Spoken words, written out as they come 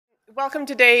Welcome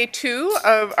to day 2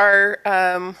 of our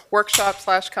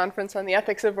workshop/conference on the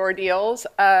ethics of ordeals.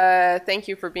 Thank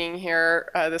you for being here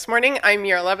this morning. I'm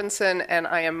Mira Levinson, and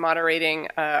I am moderating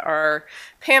our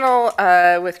panel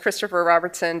with Christopher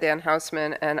Robertson, Dan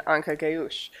Hausman, and Anka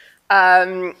Gayush.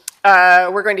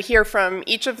 We're going to hear from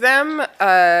each of them,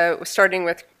 starting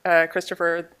with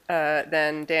Christopher,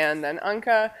 then Dan, then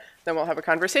Anka. Then we'll have a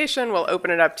conversation, we'll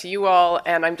open it up to you all,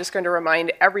 and I'm just going to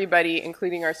remind everybody,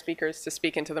 including our speakers, to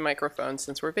speak into the microphone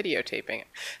since we're videotaping it.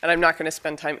 And I'm not going to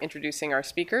spend time introducing our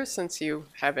speakers since you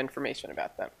have information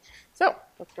about them. So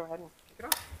let's go ahead and kick it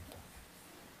off.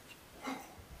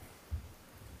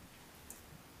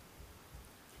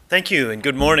 Thank you, and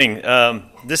good morning.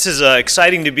 This is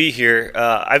exciting to be here.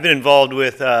 I've been involved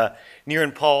with Nir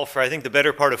and Paul for I think the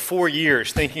better part of 4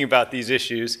 years thinking about these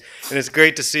issues, and it's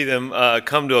great to see them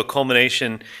come to a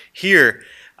culmination here.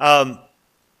 Nir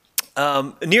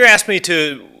asked me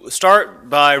to start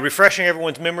by refreshing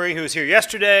everyone's memory who was here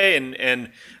yesterday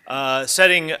and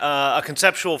setting a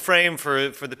conceptual frame for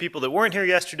the people that weren't here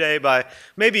yesterday by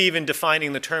maybe even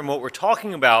defining the term what we're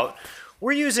talking about.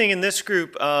 We're using in this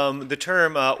group the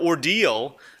term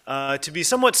ordeal to be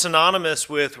somewhat synonymous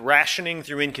with rationing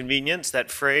through inconvenience,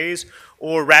 that phrase,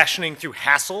 or rationing through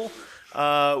hassle,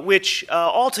 which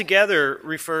altogether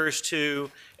refers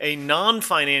to a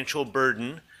non-financial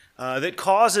burden that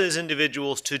causes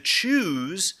individuals to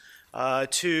choose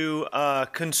to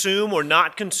consume or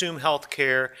not consume health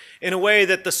care in a way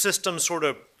that the system sort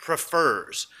of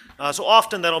prefers. So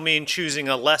often that'll mean choosing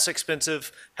a less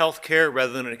expensive health care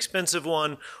rather than an expensive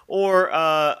one, or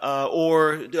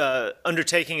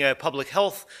undertaking a public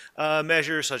health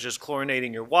measure such as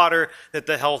chlorinating your water that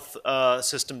the health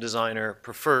system designer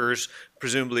prefers,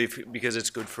 presumably because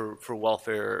it's good for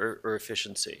welfare or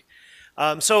efficiency.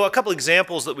 So a couple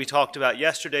examples that we talked about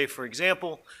yesterday, for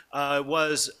example,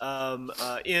 was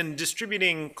in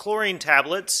distributing chlorine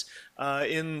tablets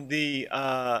in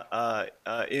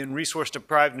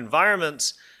resource-deprived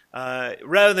environments.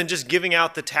 Rather than just giving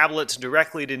out the tablets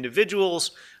directly to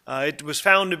individuals, it was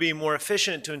found to be more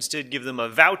efficient to instead give them a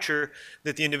voucher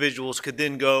that the individuals could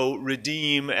then go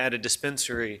redeem at a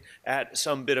dispensary at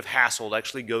some bit of hassle to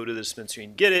actually go to the dispensary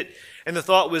and get it. And the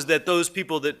thought was that those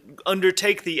people that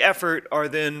undertake the effort are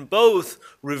then both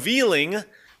revealing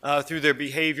through their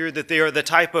behavior that they are the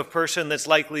type of person that's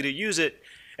likely to use it,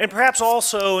 and perhaps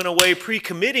also in a way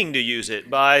pre-committing to use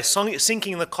it. By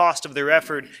sinking the cost of their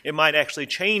effort, it might actually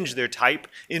change their type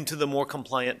into the more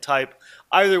compliant type.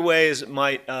 Either way, it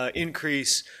might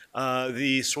increase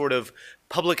the sort of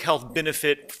public health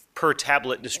benefit per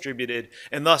tablet distributed,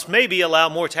 and thus maybe allow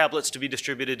more tablets to be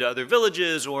distributed to other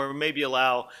villages, or maybe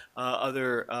allow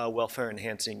other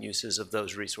welfare-enhancing uses of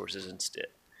those resources instead.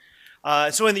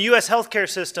 So in the U.S. healthcare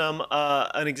system,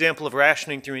 an example of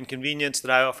rationing through inconvenience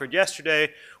that I offered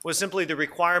yesterday was simply the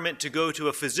requirement to go to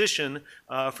a physician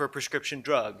for a prescription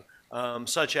drug,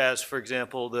 such as, for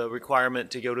example, the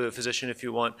requirement to go to a physician if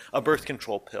you want a birth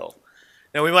control pill.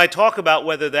 Now, we might talk about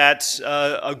whether that's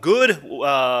a good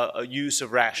use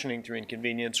of rationing through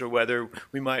inconvenience, or whether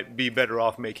we might be better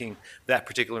off making that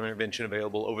particular intervention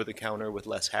available over the counter with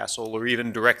less hassle, or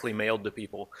even directly mailed to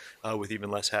people with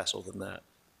even less hassle than that.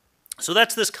 So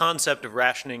that's this concept of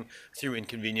rationing through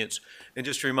inconvenience. And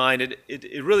just to remind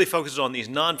it really focuses on these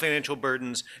non-financial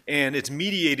burdens, and it's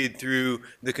mediated through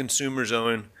the consumer's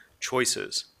own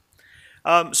choices.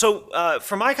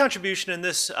 For my contribution in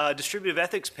this distributive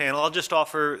ethics panel, I'll just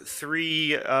offer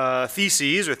 3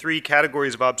 theses, or 3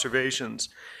 categories of observations.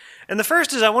 And the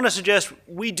first is I want to suggest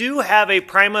we do have a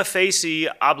prima facie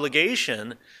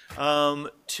obligation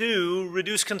to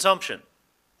reduce consumption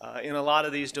in a lot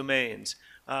of these domains.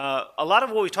 A lot of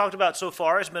what we talked about so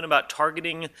far has been about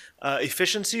targeting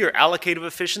efficiency or allocative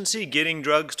efficiency, getting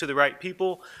drugs to the right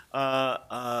people,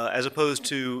 as opposed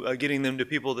to getting them to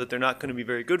people that they're not going to be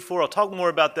very good for. I'll talk more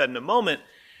about that in a moment.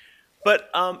 But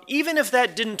even if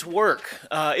that didn't work,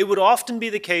 it would often be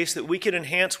the case that we could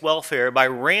enhance welfare by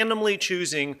randomly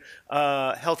choosing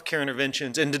healthcare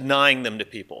interventions and denying them to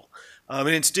people, and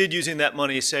instead using that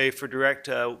money, say, for direct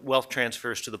wealth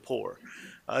transfers to the poor.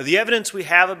 The evidence we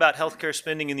have about healthcare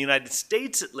spending in the United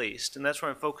States, at least, and that's where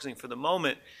I'm focusing for the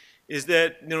moment, is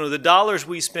that the dollars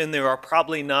we spend there are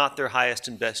probably not their highest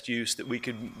and best use that we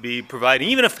could be providing.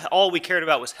 Even if all we cared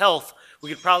about was health, we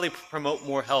could probably promote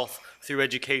more health through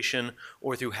education,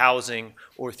 or through housing,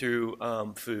 or through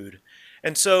food.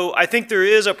 And so I think there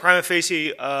is a prima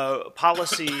facie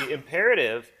policy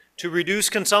imperative to reduce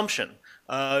consumption.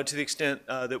 to the extent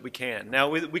that we can. Now,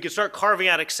 we could start carving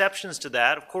out exceptions to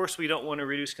that. Of course, we don't want to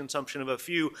reduce consumption of a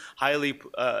few highly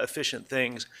efficient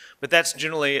things, but that's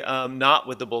generally not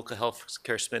what the bulk of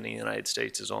healthcare spending in the United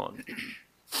States is on.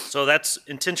 So that's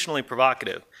intentionally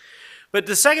provocative. But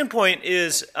the second point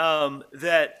is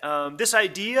that this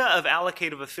idea of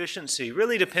allocative efficiency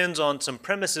really depends on some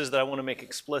premises that I want to make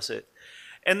explicit.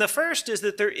 And the first is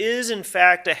that there is, in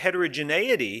fact, a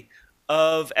heterogeneity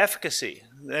of efficacy.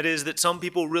 That is, that some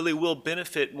people really will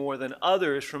benefit more than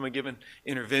others from a given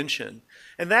intervention.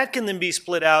 And that can then be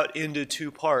split out into two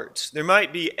parts. There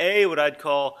might be what I'd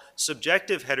call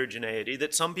subjective heterogeneity,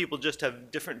 that some people just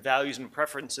have different values and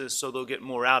preferences, so they'll get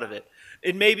more out of it.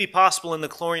 It may be possible in the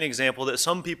chlorine example that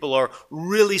some people are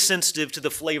really sensitive to the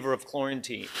flavor of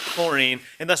chlorine,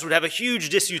 and thus would have a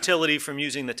huge disutility from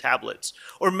using the tablets.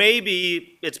 Or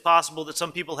maybe it's possible that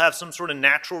some people have some sort of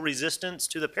natural resistance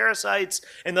to the parasites,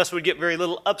 and thus would get very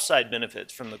little upside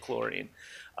benefits from the chlorine.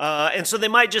 And so they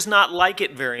might just not like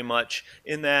it very much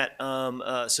in that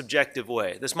subjective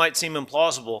way. This might seem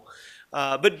implausible.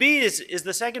 But B is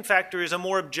the second factor is a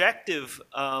more objective,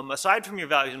 aside from your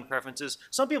values and preferences,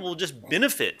 some people will just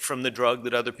benefit from the drug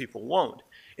that other people won't.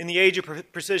 In the age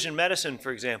of precision medicine,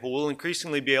 for example, we'll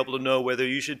increasingly be able to know whether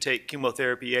you should take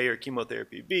chemotherapy A or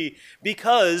chemotherapy B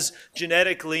because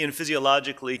genetically and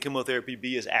physiologically, chemotherapy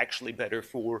B is actually better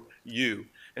for you.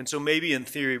 And so maybe in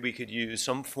theory we could use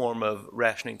some form of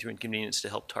rationing through inconvenience to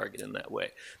help target in that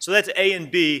way. So that's A and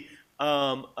B,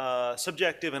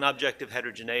 subjective and objective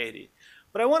heterogeneity.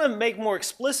 But I want to make more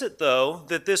explicit, though,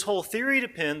 that this whole theory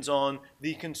depends on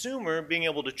the consumer being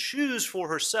able to choose for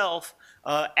herself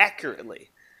accurately.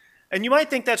 And you might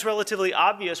think that's relatively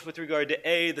obvious with regard to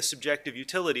A, the subjective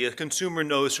utility. A consumer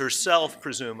knows herself,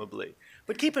 presumably.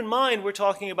 But keep in mind, we're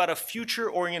talking about a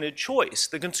future-oriented choice.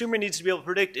 The consumer needs to be able to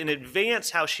predict in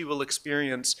advance how she will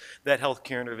experience that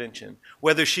healthcare intervention,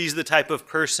 whether she's the type of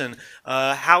person,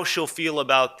 how she'll feel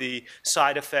about the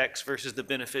side effects versus the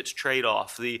benefits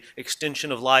trade-off, the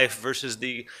extension of life versus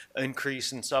the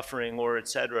increase in suffering, or et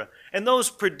cetera. And those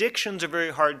predictions are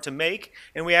very hard to make,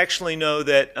 and we actually know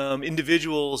that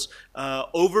individuals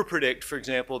overpredict, for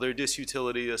example, their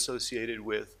disutility associated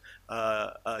with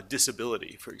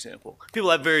disability, for example. People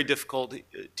have very difficulty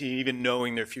even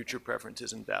knowing their future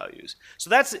preferences and values. So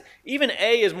that's, even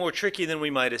A is more tricky than we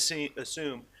might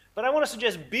assume. But I want to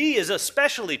suggest B is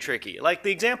especially tricky. Like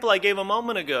the example I gave a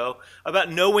moment ago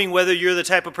about knowing whether you're the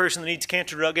type of person that needs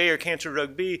cancer drug A or cancer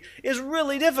drug B is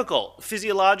really difficult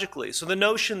physiologically. So the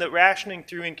notion that rationing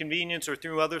through inconvenience or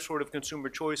through other sort of consumer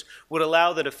choice would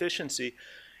allow that efficiency,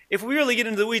 if we really get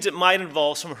into the weeds, it might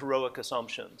involve some heroic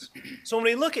assumptions. So when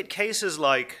we look at cases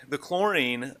like the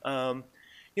chlorine,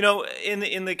 you know,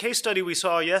 in the case study we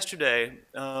saw yesterday,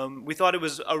 we thought it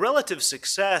was a relative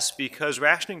success because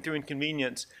rationing through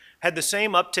inconvenience had the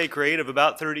same uptake rate of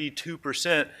about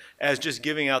 32% as just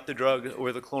giving out the drug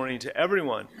or the chlorine to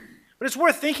everyone. But it's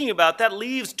worth thinking about. That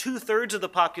leaves 2/3 of the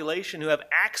population who have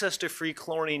access to free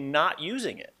chlorine not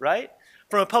using it, right?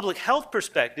 From a public health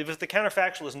perspective, if the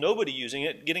counterfactual is nobody using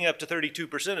it, getting up to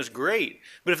 32% is great.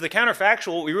 But if the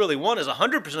counterfactual, what we really want is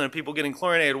 100% of people getting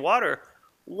chlorinated water,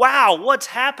 wow, what's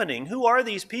happening? Who are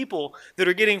these people that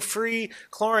are getting free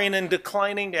chlorine and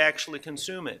declining to actually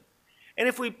consume it? And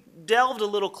if we delved a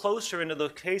little closer into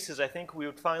those cases, I think we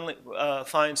would finally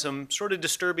find some sort of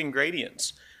disturbing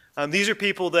gradients. These are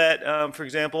people that, for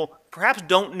example, perhaps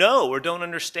don't know or don't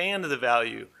understand the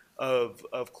value of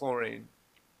chlorine,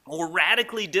 or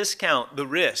radically discount the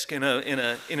risk in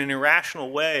an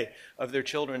irrational way of their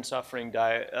children suffering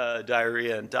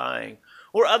diarrhea and dying,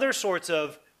 or other sorts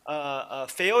of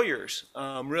failures,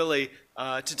 really,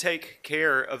 to take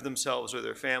care of themselves or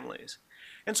their families.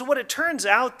 And so what it turns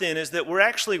out then is that we're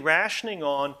actually rationing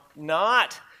on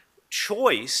not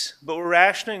choice, but we're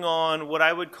rationing on what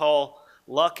I would call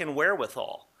luck and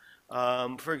wherewithal.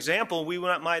 For example, we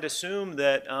might assume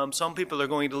that some people are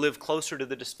going to live closer to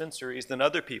the dispensaries than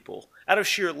other people out of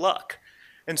sheer luck.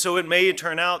 And so it may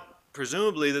turn out,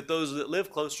 presumably, that those that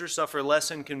live closer suffer less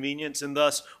inconvenience and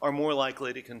thus are more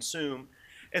likely to consume.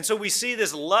 And so we see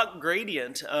this luck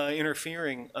gradient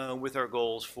interfering with our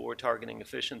goals for targeting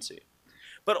efficiency.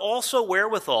 But also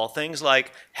wherewithal, things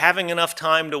like having enough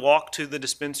time to walk to the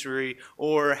dispensary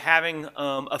or having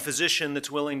a physician that's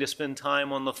willing to spend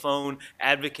time on the phone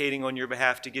advocating on your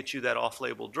behalf to get you that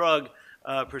off-label drug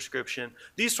prescription.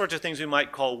 These sorts of things we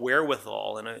might call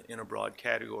wherewithal in a broad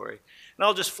category. And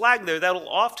I'll just flag there, that'll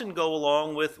often go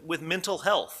along with mental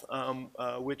health,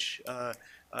 which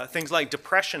things like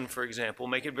depression, for example,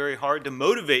 make it very hard to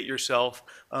motivate yourself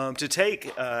to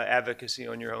take advocacy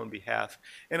on your own behalf.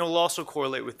 And it will also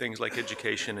correlate with things like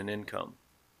education and income.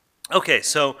 Okay,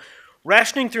 so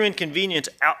rationing through inconvenience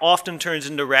often turns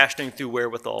into rationing through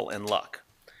wherewithal and luck.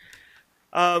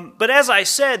 But as I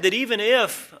said, that even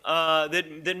if,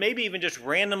 that maybe even just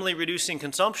randomly reducing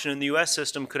consumption in the US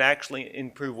system could actually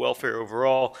improve welfare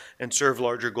overall and serve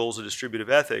larger goals of distributive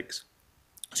ethics.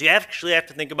 So you actually have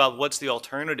to think about what's the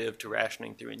alternative to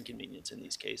rationing through inconvenience in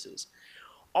these cases.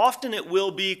 Often it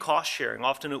will be cost sharing,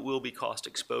 often it will be cost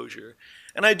exposure.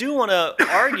 And I do want to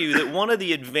argue that one of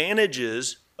the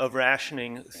advantages of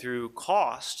rationing through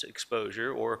cost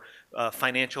exposure, or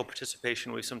financial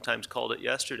participation, we sometimes called it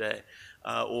yesterday,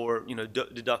 or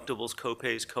deductibles,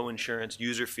 copays, coinsurance,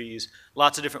 user fees,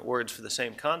 lots of different words for the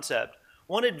same concept.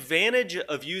 One advantage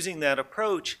of using that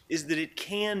approach is that it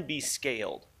can be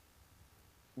scaled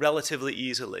relatively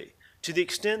easily. To the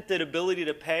extent that ability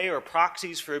to pay or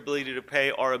proxies for ability to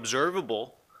pay are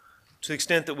observable, to the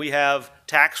extent that we have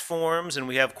tax forms and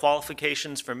we have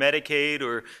qualifications for Medicaid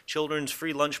or children's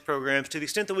free lunch programs, to the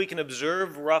extent that we can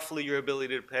observe roughly your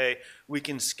ability to pay, we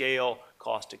can scale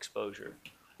cost exposure.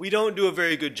 We don't do a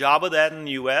very good job of that in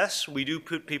the US. We do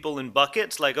put people in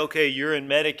buckets like, okay, you're in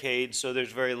Medicaid, so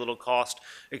there's very little cost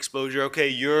exposure. Okay,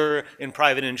 you're in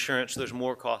private insurance, so there's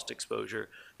more cost exposure.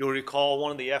 You'll recall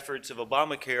one of the efforts of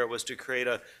Obamacare was to create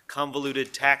a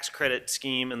convoluted tax credit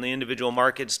scheme in the individual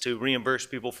markets to reimburse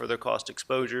people for their cost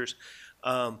exposures.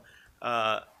 So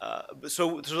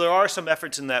there are some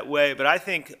efforts in that way, but I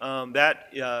think that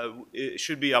it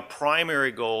should be a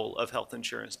primary goal of health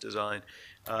insurance design,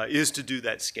 is to do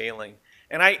that scaling.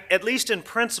 And at least in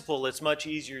principle, it's much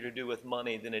easier to do with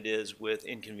money than it is with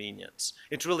inconvenience.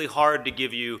 It's really hard to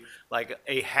give you like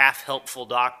a half helpful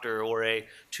doctor or a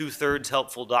 2/3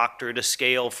 helpful doctor to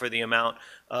scale for the amount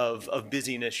of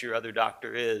busyness your other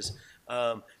doctor is.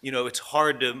 It's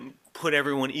hard to put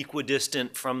everyone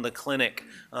equidistant from the clinic,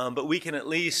 but we can at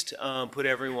least put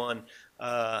everyone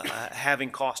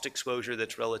having cost exposure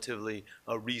that's relatively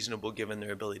reasonable given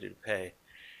their ability to pay.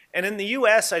 And in the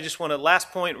US, I just want to,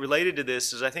 last point related to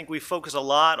this is I think we focus a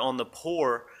lot on the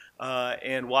poor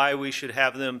and why we should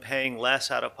have them paying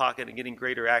less out of pocket and getting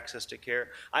greater access to care.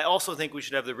 I also think we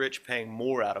should have the rich paying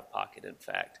more out of pocket, in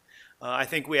fact. I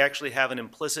think we actually have an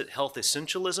implicit health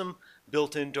essentialism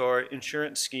built into our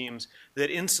insurance schemes that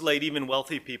insulate even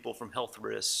wealthy people from health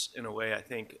risks in a way I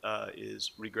think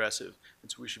is regressive.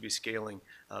 And so we should be scaling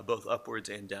both upwards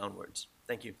and downwards.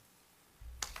 Thank you.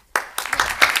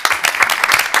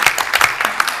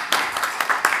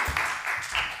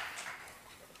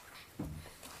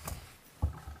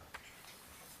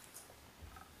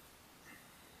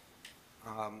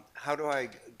 How do I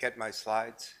get my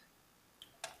slides?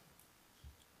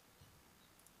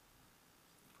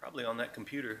 Probably on that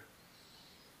computer.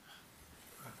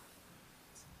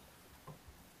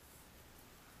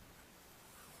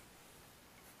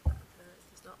 It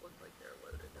does not look like they're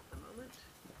loaded at the moment.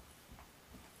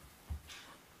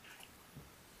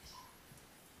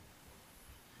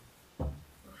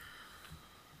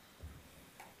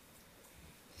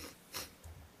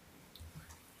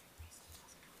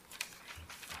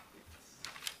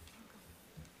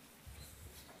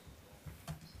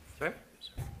 Sorry?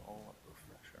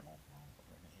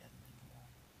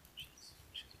 She's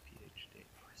a PhD.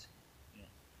 Yeah.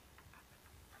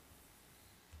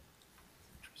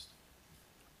 Interesting.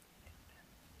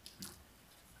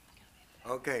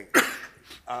 Okay.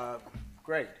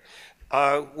 Great.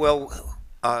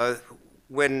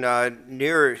 When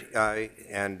Nir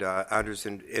and Anders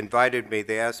invited me,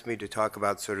 they asked me to talk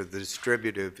about sort of the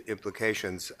distributive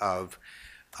implications of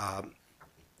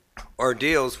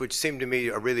ordeals, which seemed to me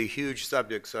a really huge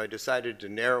subject, so I decided to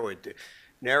narrow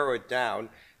it down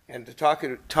and to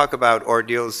talk about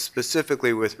ordeals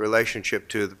specifically with relationship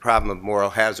to the problem of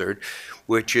moral hazard,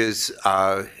 which is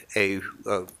a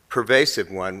pervasive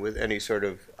one with any sort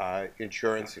of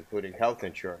insurance, including health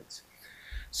insurance.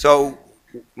 So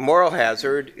moral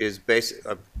hazard is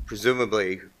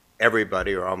presumably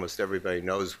everybody or almost everybody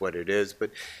knows what it is, but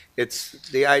it's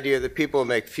the idea that people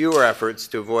make fewer efforts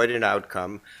to avoid an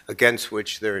outcome against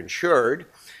which they're insured.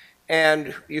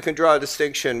 And you can draw a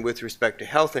distinction with respect to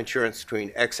health insurance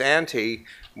between ex ante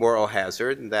moral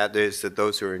hazard, and that is that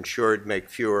those who are insured make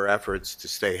fewer efforts to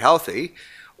stay healthy,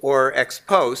 or ex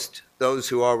post, those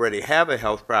who already have a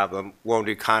health problem won't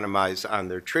economize on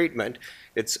their treatment.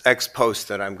 It's ex post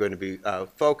that I'm going to be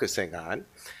focusing on.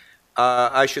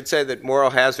 I should say that moral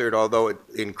hazard, although it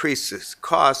increases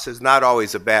costs, is not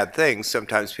always a bad thing.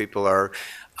 Sometimes people are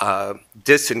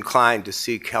disinclined to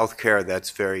seek health care that's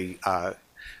very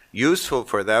useful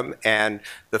for them, and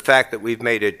the fact that we've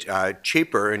made it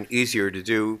cheaper and easier to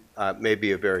do may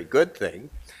be a very good thing.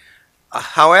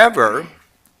 However,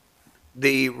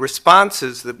 the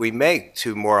responses that we make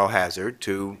to moral hazard,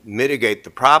 to mitigate the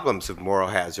problems of moral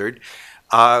hazard,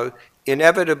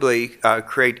 inevitably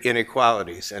create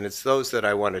inequalities, and it's those that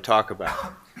I want to talk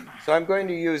about. So I'm going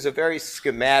to use a very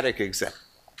schematic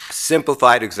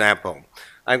simplified example.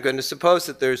 I'm going to suppose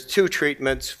that there's two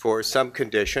treatments for some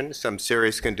condition, some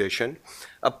serious condition,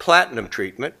 a platinum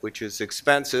treatment, which is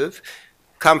expensive,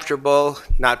 comfortable,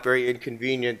 not very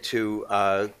inconvenient to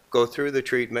go through the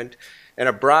treatment, and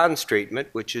a bronze treatment,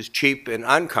 which is cheap and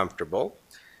uncomfortable.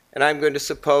 And I'm going to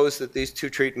suppose that these two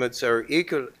treatments are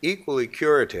equally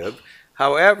curative.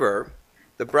 However,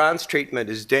 the bronze treatment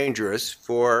is dangerous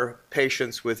for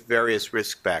patients with various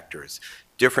risk factors.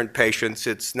 Different patients,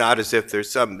 it's not as if there's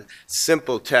some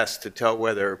simple test to tell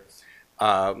whether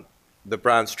the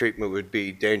bronze treatment would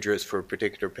be dangerous for a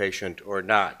particular patient or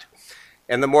not.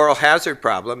 And the moral hazard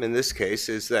problem in this case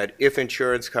is that if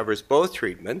insurance covers both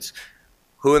treatments,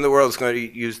 who in the world is going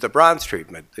to use the bronze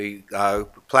treatment? The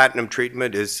platinum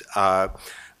treatment is on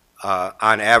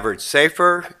average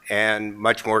safer and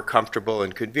much more comfortable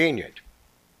and convenient.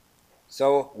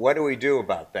 So what do we do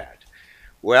about that?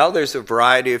 Well, there's a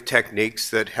variety of techniques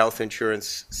that health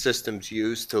insurance systems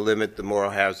use to limit the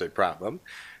moral hazard problem.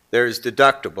 There's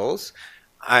deductibles,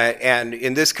 and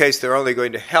in this case, they're only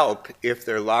going to help if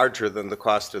they're larger than the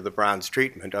cost of the bronze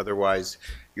treatment. Otherwise,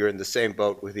 you're in the same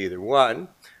boat with either one.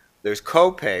 There's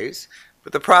co-pays,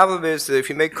 but the problem is that if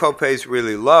you make co-pays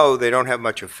really low, they don't have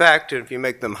much effect, and if you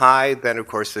make them high, then of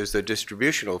course there's a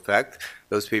distributional effect.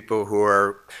 Those people who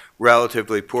are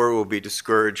relatively poor will be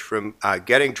discouraged from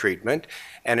getting treatment,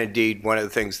 and indeed one of the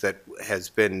things that has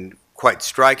been quite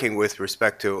striking with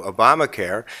respect to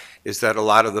Obamacare is that a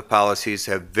lot of the policies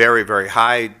have very, very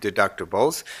high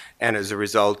deductibles, and as a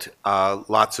result,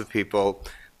 lots of people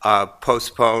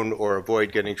postpone or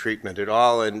avoid getting treatment at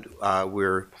all, and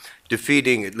we're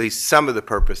defeating at least some of the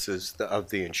purposes of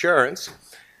the insurance.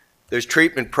 There's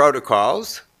treatment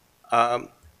protocols.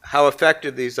 How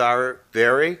effective these are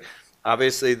vary.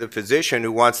 Obviously, the physician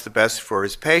who wants the best for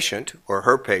his patient or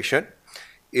her patient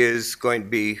is going to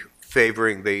be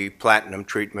favoring the platinum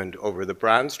treatment over the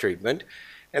bronze treatment.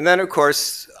 And then, of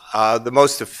course, the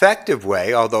most effective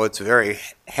way, although it's very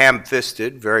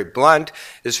ham-fisted, very blunt,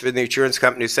 is for the insurance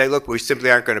company to say, look, we simply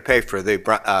aren't going to pay for the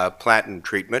platinum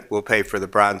treatment. We'll pay for the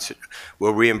bronze.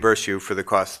 We'll reimburse you for the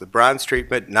cost of the bronze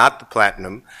treatment, not the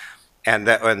platinum. And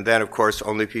then, of course,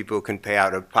 only people who can pay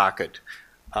out of pocket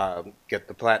get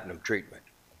the platinum treatment.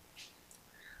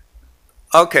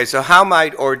 Okay, so how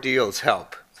might Ordeals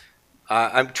help?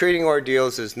 I'm treating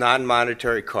Ordeals as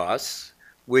non-monetary costs,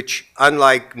 which,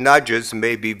 unlike nudges,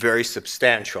 may be very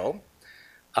substantial.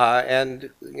 And,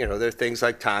 you know, there are things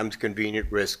like times,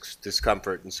 convenient risks,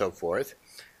 discomfort, and so forth.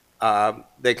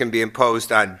 They can be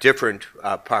imposed on different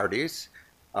parties.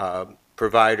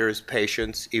 Providers,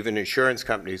 patients, even insurance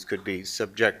companies could be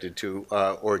subjected to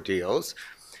ordeals.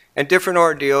 And different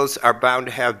ordeals are bound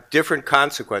to have different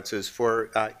consequences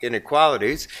for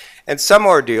inequalities. And some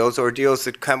ordeals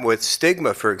that come with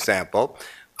stigma, for example,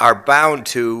 are bound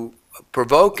to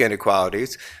provoke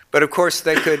inequalities, but of course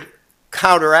they could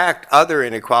counteract other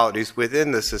inequalities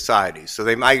within the society. So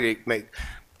they might make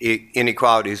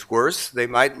inequalities worse, they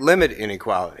might limit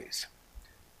inequalities.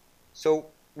 So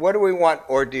what do we want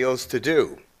Ordeals to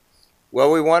do? Well,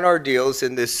 we want Ordeals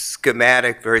in this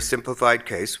schematic, very simplified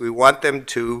case. We want them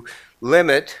to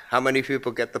limit how many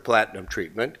people get the platinum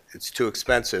treatment. It's too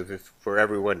expensive for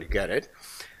everyone to get it.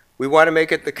 We want to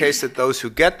make it the case that those who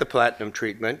get the platinum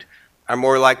treatment are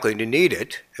more likely to need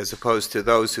it, as opposed to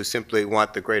those who simply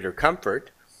want the greater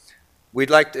comfort. We'd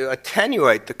like to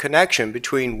attenuate the connection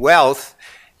between wealth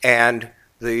and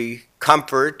the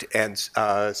comfort and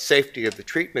safety of the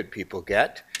treatment people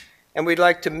get. And we'd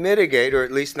like to mitigate, or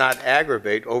at least not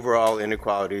aggravate, overall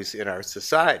inequalities in our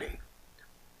society.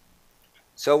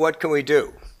 So what can we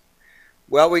do?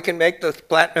 Well, we can make the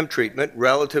platinum treatment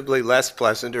relatively less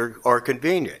pleasant or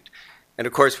convenient. And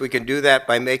of course, we can do that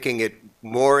by making it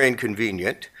more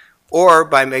inconvenient, or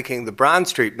by making the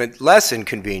bronze treatment less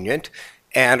inconvenient.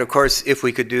 And of course, if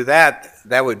we could do that,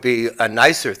 that would be a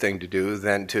nicer thing to do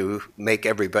than to make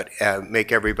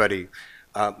everybody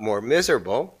more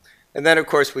miserable. And then, of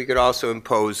course, we could also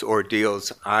impose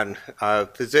ordeals on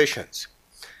physicians.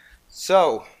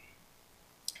 So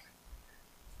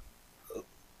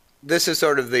this is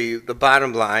sort of the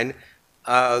bottom line.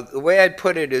 The way I'd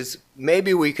put it is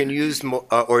maybe we can use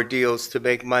ordeals to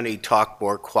make money talk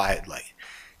more quietly.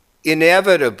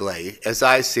 Inevitably, as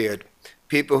I see it,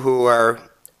 people who are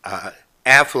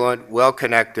affluent,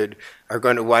 well-connected, are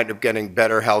going to wind up getting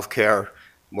better health care,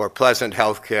 more pleasant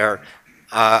health care.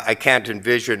 I can't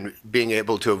envision being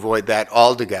able to avoid that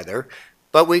altogether.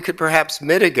 But we could perhaps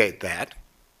mitigate that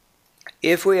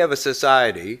if we have a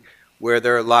society where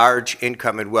there are large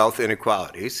income and wealth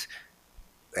inequalities,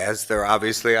 as there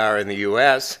obviously are in the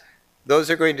US. Those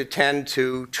are going to tend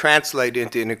to translate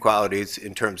into inequalities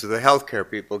in terms of the health care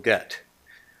people get.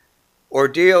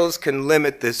 Ordeals can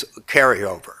limit this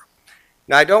carryover.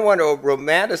 Now, I don't want to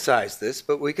romanticize this,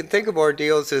 but we can think of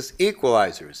ordeals as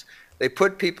equalizers. They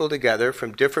put people together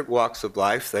from different walks of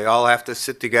life. They all have to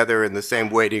sit together in the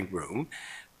same waiting room.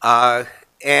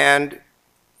 And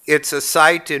it's a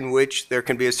site in which there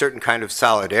can be a certain kind of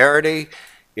solidarity,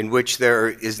 in which there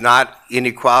is not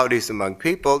inequalities among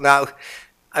people. Now,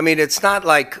 I mean, it's not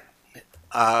like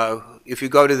if you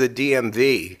go to the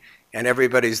DMV and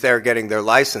everybody's there getting their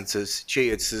licenses, gee,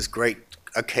 it's this great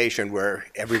occasion where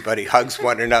everybody hugs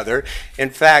one another. In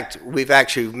fact, we've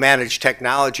actually managed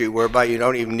technology whereby you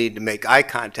don't even need to make eye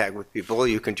contact with people.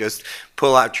 You can just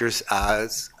pull out your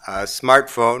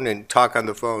smartphone and talk on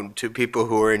the phone to people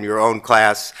who are in your own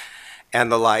class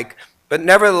and the like. But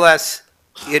nevertheless,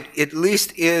 it at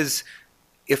least is,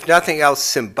 if nothing else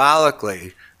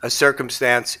symbolically, a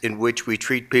circumstance in which we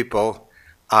treat people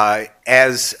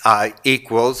as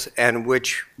equals, and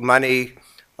which money,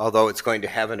 although it's going to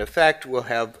have an effect, will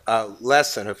have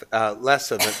less of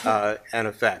an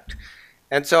effect.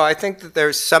 And so I think that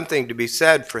there's something to be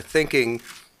said for thinking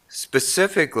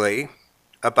specifically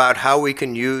about how we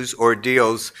can use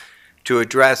ordeals to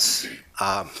address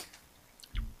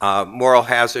moral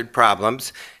hazard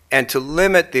problems and to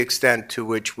limit the extent to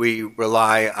which we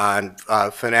rely on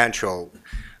financial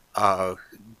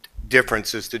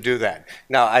differences to do that.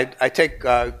 Now, I take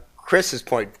Chris's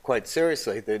point quite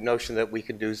seriously, the notion that we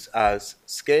can do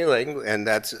scaling, and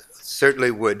that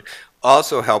certainly would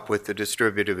also help with the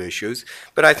distributive issues,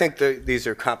 but I think that these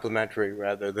are complementary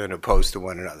rather than opposed to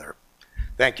one another.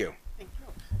 Thank you. Thank you.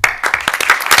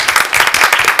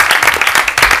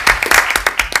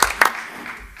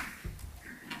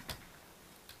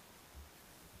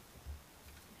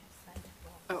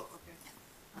 Oh, okay.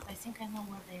 I think I know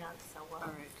where they are, so All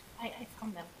right. I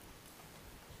found them.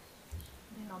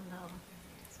 They're on the...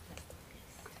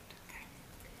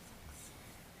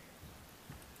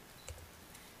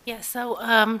 Yeah, so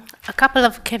a couple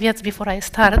of caveats before I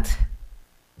start.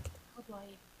 How do I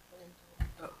go into...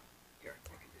 Oh, here, I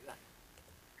can do that.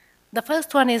 The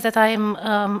first one is that I'm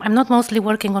not mostly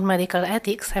working on medical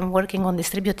ethics. I'm working on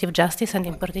distributive justice and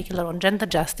in particular on gender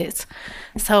justice.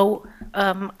 So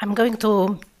I'm going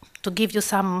to give you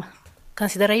some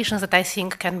considerations that I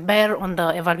think can bear on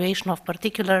the evaluation of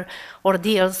particular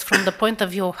ordeals from the point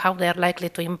of view of how they are likely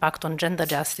to impact on gender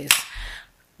justice.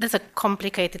 That's a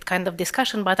complicated kind of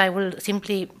discussion, but I will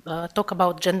simply talk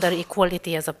about gender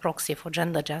equality as a proxy for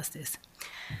gender justice.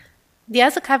 The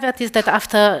other caveat is that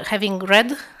after having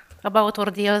read about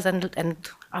ordeals and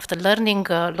after learning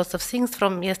lots of things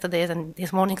from yesterday's and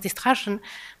this morning's discussion,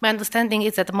 my understanding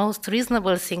is that the most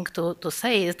reasonable thing to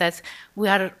say is that we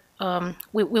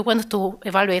want to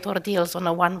evaluate ordeals on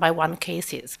a one-by-one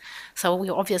cases. So we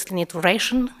obviously need to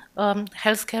ration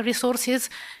healthcare resources,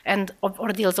 and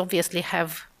ordeals obviously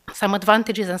have some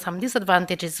advantages and some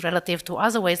disadvantages relative to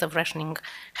other ways of rationing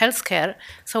healthcare.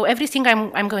 So everything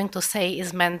I'm going to say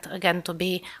is meant, again, to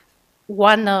be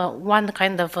one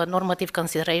kind of normative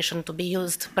consideration to be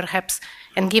used, perhaps,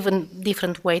 and given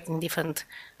different weight in different,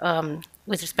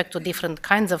 with respect to different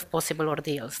kinds of possible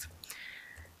ordeals.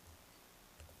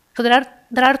 So there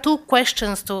are two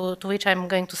questions to which I'm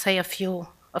going to say a few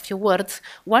words.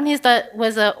 One is that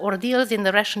whether ordeals in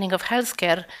the rationing of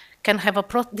healthcare can have a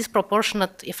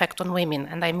disproportionate effect on women,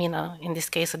 and I mean, in this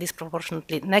case, a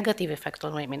disproportionately negative effect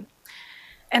on women.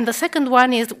 And the second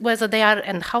one is whether they are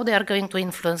and how they are going to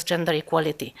influence gender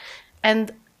equality.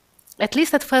 And at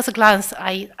least at first glance,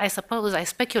 I suppose, I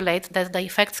speculate that the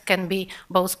effects can be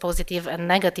both positive and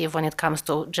negative when it comes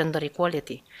to gender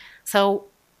equality. So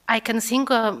I can think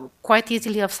quite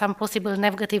easily of some possible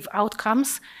negative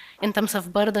outcomes in terms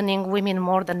of burdening women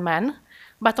more than men,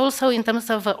 but also in terms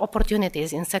of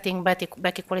opportunities, in setting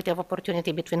back equality of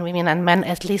opportunity between women and men,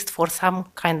 at least for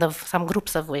some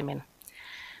groups of women.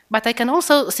 But I can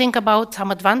also think about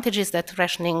some advantages that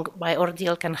rationing by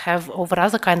ordeal can have over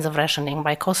other kinds of rationing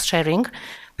by cost sharing,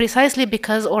 precisely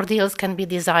because ordeals can be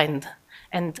designed.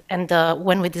 And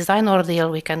when we design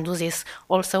ordeal, we can do this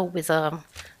also with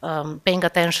paying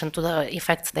attention to the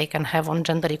effects they can have on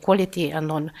gender equality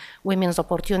and on women's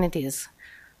opportunities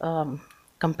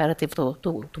comparative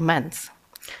to men's.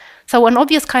 So an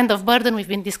obvious kind of burden, we've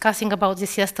been discussing about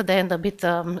this yesterday and a bit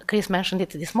Chris mentioned it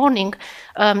this morning,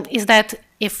 is that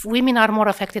if women are more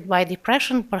affected by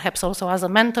depression, perhaps also other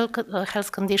mental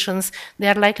health conditions, they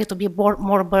are likely to be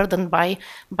more burdened by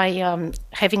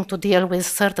having to deal with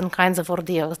certain kinds of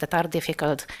ordeals that are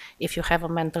difficult if you have a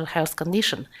mental health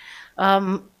condition.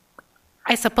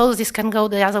 I suppose this can go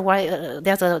the other way,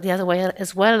 the other way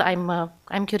as well.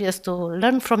 I'm curious to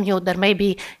learn from you. There may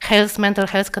be mental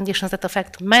health conditions that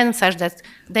affect men, such that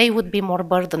they would be more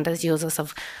burdened as users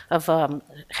of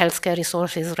healthcare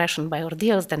resources rationed by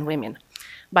ordeals than women.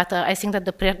 But I think that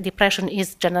the depression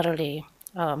is generally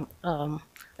a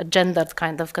gendered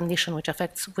kind of condition which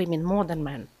affects women more than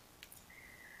men.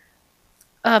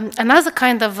 Another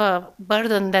kind of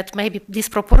burden that may be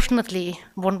disproportionately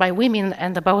borne by women,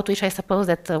 and about which I suppose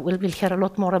that we'll hear a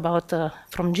lot more about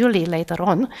from Julie later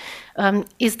on,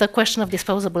 is the question of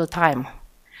disposable time.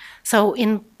 So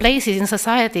in places, in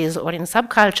societies, or in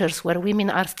subcultures where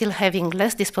women are still having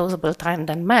less disposable time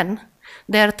than men,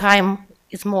 their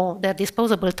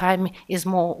disposable time is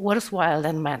more worthwhile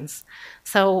than men's.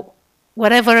 So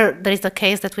wherever there is a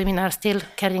case that women are still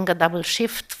carrying a double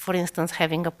shift, for instance,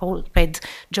 having a paid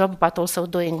job, but also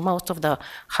doing most of the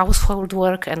household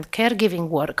work and caregiving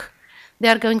work, they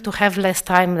are going to have less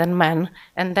time than men,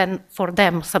 and then for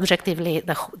them, subjectively,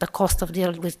 the cost of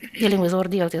dealing with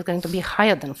ordeals is going to be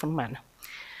higher than for men.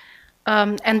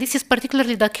 And this is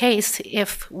particularly the case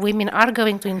if women are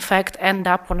going to, in fact, end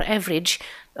up on average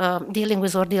dealing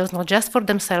with ordeals not just for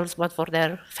themselves but for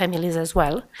their families as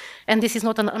well. And this is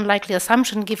not an unlikely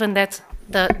assumption given that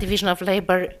the division of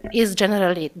labor is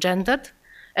generally gendered,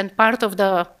 and part of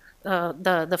the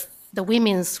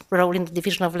women's role in the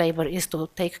division of labor is to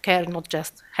take care not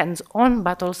just hands-on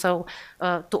but also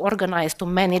to organize, to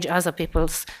manage other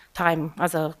people's time,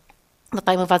 the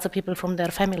time of other people from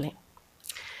their family.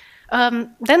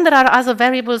 Then there are other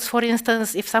variables. For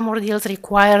instance, if some ordeals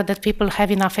require that people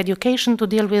have enough education to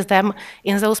deal with them,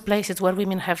 in those places where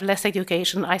women have less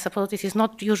education, I suppose this is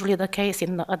not usually the case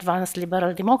in advanced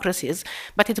liberal democracies,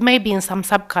 but it may be in some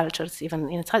subcultures, even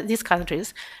in these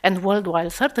countries, and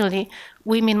worldwide certainly,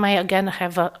 women may again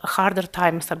have a harder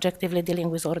time subjectively dealing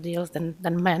with ordeals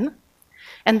than men.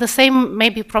 And the same may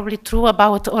be probably true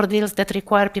about ordeals that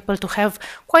require people to have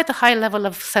quite a high level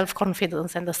of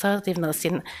self-confidence and assertiveness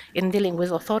in dealing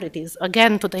with authorities.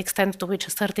 Again, to the extent to which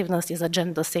assertiveness is a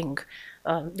gender thing,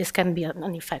 this can be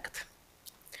an effect.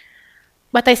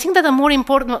 But I think that the more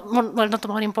important, well, not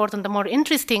more important, the more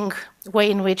interesting way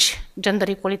in which gender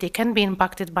equality can be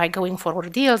impacted by going for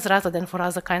ordeals rather than for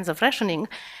other kinds of rationing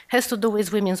has to do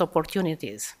with women's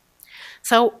opportunities.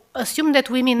 So assume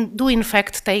that women do in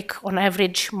fact take on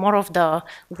average more of the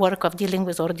work of dealing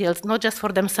with ordeals, not just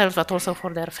for themselves but also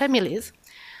for their families.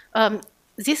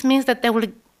 This means that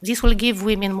this will give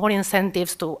women more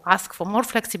incentives to ask for more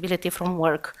flexibility from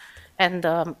work and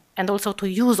also to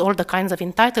use all the kinds of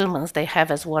entitlements they have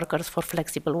as workers for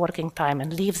flexible working time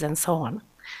and leaves and so on.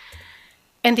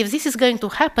 And if this is going to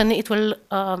happen, it will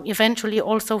eventually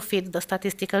also feed the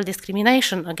statistical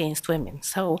discrimination against women.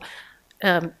 So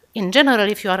in general,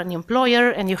 if you are an employer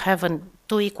and you have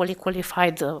two equally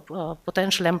qualified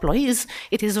potential employees,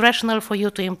 it is rational for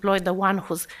you to employ the one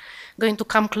who's going to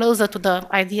come closer to the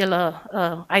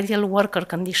ideal worker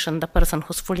condition, the person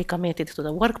who's fully committed to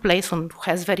the workplace and who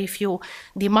has very few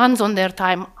demands on their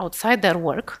time outside their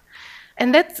work.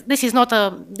 And this is not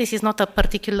a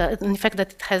particular, in fact,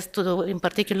 that it has to do in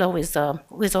particular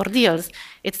with ordeals.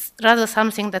 It's rather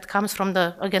something that comes from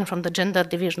again from the gender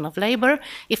division of labor.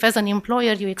 If as an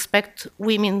employer you expect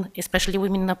women, especially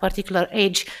women in a particular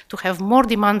age, to have more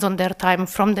demands on their time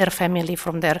from their family,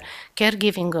 from their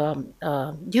caregiving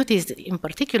duties in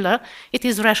particular, it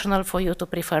is rational for you to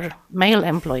prefer male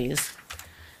employees.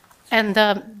 And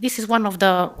this is one of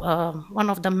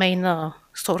the main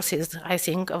sources, I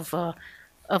think, of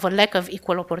a lack of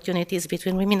equal opportunities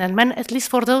between women and men, at least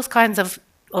for those kinds of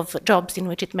jobs in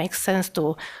which it makes sense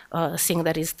to think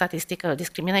there is statistical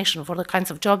discrimination, for the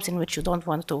kinds of jobs in which you don't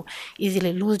want to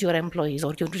easily lose your employees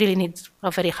or you really need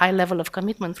a very high level of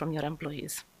commitment from your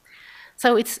employees.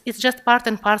 So it's just part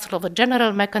and parcel of a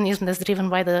general mechanism that's driven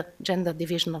by the gender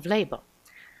division of labor.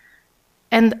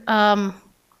 And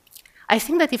I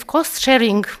think that if cost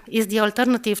sharing is the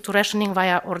alternative to rationing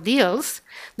via ordeals,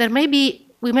 we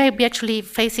may be actually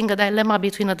facing a dilemma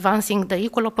between advancing the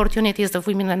equal opportunities of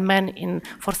women and men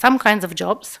for some kinds of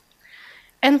jobs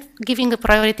and giving a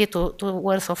priority to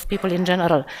worth of people in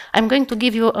general. I'm going to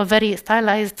give you a very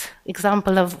stylized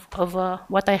example of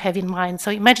what I have in mind. So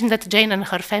imagine that Jane and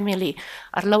her family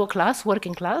are lower class,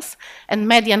 working class, and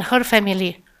Maddie and her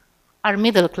family are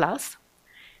middle class.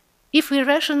 If we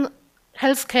ration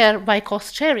healthcare by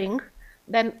cost sharing,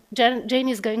 then Jane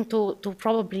is going to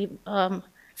probably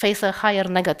face a higher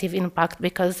negative impact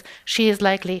because she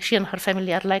and her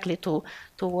family are likely to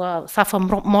suffer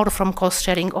more from cost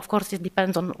sharing. Of course, it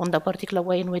depends on the particular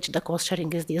way in which the cost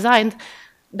sharing is designed,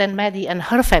 than Maddie and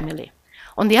her family.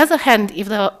 On the other hand, if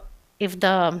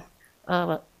the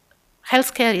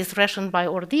healthcare is rationed by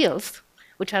ordeals,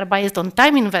 which are based on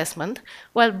time investment,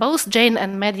 well, both Jane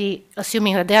and Maddie,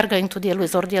 assuming that they are going to deal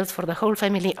with ordeals for the whole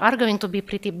family, are going to be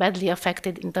pretty badly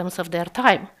affected in terms of their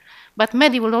time. But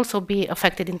Maddie will also be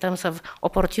affected in terms of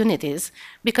opportunities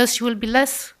because she will be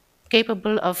less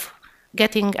capable of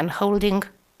getting and holding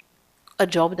a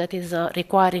job that is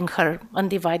requiring her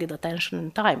undivided attention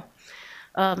and time.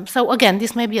 So again,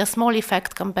 this may be a small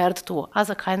effect compared to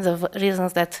other kinds of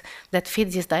reasons that feed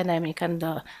this dynamic and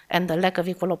the lack of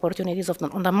equal opportunities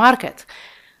on the market.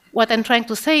 What I'm trying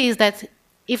to say is that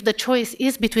if the choice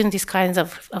is between these kinds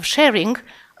of sharing,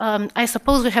 I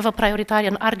suppose we have a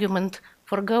prioritarian argument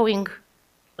for going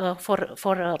for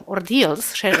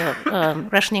ordeals,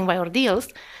 rationing by ordeals,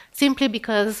 simply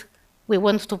because we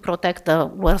want to protect the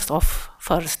worst off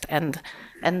first. And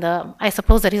I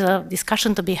suppose there is a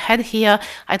discussion to be had here.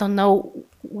 I don't know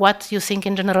what you think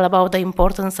in general about the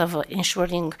importance of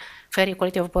ensuring fair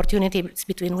equality of opportunities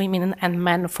between women and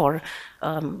men for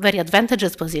very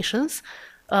advantageous positions.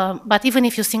 But even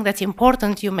if you think that's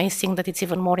important, you may think that it's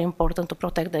even more important to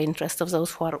protect the interests of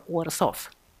those who are worse off.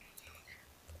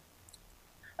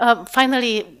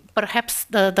 Finally, perhaps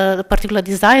the particular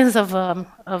designs of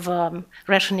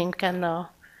rationing can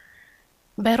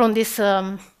bear on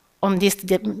this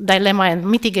dilemma and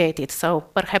mitigate it. So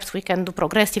perhaps we can do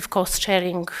progressive cost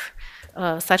sharing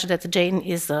such that Jane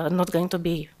is not going to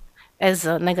be as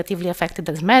negatively affected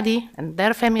as Maddie and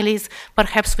their families.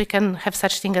 Perhaps we can have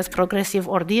such thing as progressive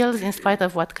ordeals in spite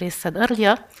of what Chris said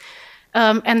earlier.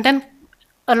 And then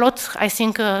a lot, I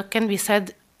think, can be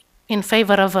said in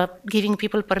favor of giving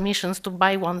people permissions to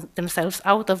buy themselves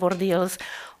out of ordeals,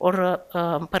 or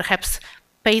perhaps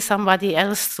pay somebody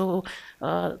else to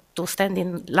stand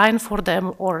in line for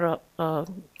them, or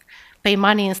pay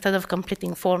money instead of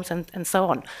completing forms, and so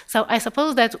on. So I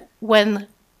suppose that when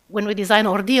we design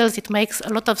ordeals, it makes a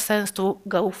lot of sense to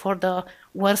go for the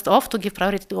worst off, to give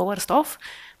priority to the worst off,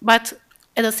 but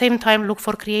at the same time look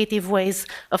for creative ways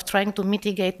of trying to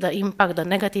mitigate the impact, the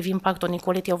negative impact on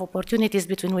equality of opportunities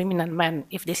between women and men,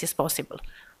 if this is possible.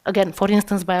 Again, for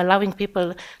instance, by allowing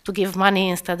people to give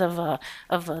money instead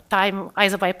of time,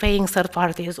 either by paying third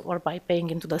parties or by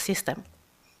paying into the system.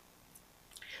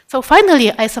 So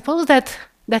finally, I suppose that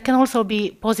there can also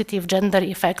be positive gender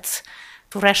effects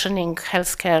to rationing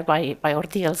healthcare by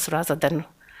ordeals rather than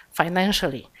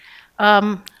financially.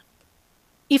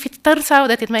 If it turns out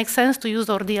that it makes sense to use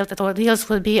ordeals, that ordeals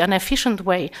will be an efficient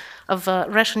way of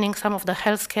rationing some of the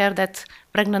healthcare that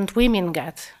pregnant women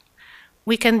get,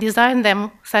 we can design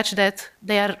them such that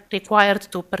they are required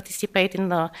to participate in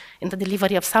the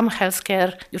delivery of some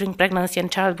healthcare during pregnancy and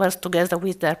childbirth together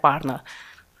with their partner.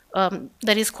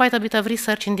 There is quite a bit of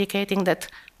research indicating that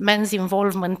men's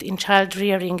involvement in child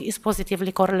rearing is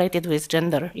positively correlated with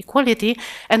gender equality,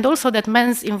 and also that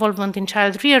men's involvement in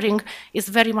child rearing is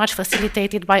very much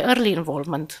facilitated by early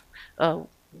involvement,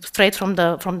 straight from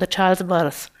the child's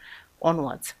birth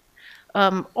onwards.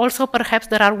 Also, perhaps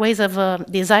there are ways of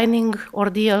designing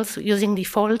ordeals using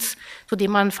defaults to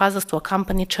demand fathers to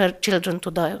accompany children to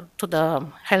the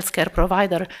healthcare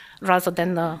provider rather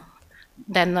than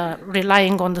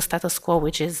relying on the status quo,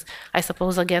 which is, I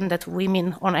suppose, again, that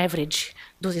women on average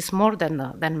do this more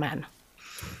than men.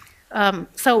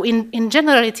 So in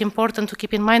general, it's important to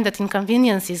keep in mind that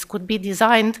inconveniences could be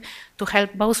designed to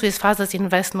help both with fathers'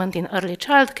 investment in early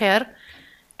childcare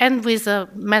and with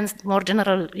men's more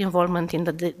general involvement in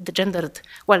the gendered,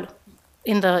 well,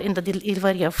 in the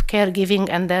delivery of caregiving,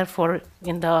 and therefore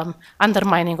in the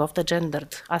undermining of the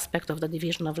gendered aspect of the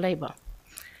division of labor.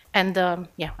 And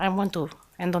yeah, I want to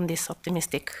end on this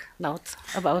optimistic note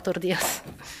about ordeals.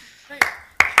 Great.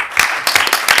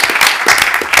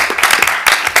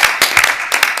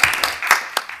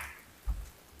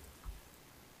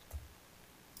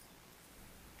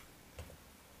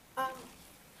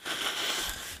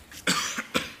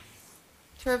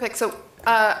 Terrific. So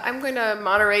I'm going to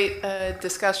moderate a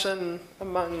discussion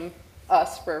among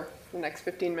us for the next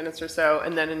 15 minutes or so,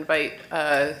 and then invite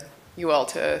you all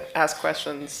to ask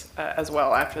questions as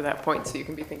well after that point, so you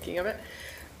can be thinking of it.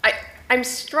 I'm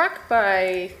struck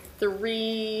by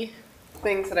 3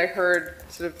 things that I heard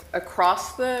sort of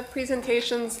across the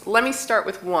presentations. Let me start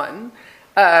with one,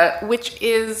 which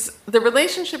is the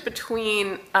relationship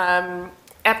between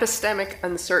epistemic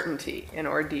uncertainty in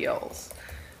ordeals.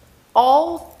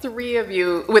 all three of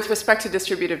you, with respect to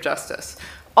distributive justice,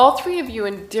 all three of you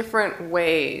in different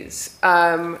ways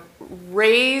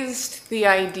raised the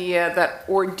idea that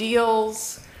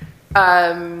ordeals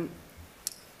are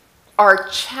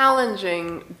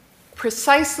challenging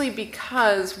precisely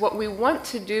because what we want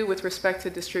to do with respect to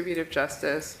distributive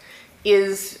justice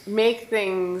is make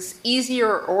things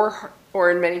easier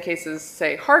or in many cases,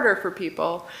 say, harder for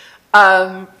people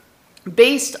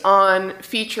based on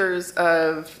features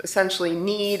of essentially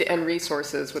need and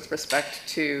resources with respect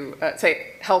to,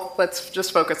 say, health. Let's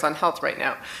just focus on health right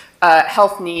now.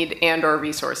 Health need and or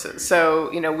resources. So,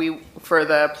 for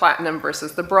the platinum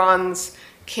versus the bronze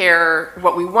care,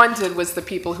 what we wanted was the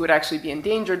people who would actually be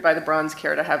endangered by the bronze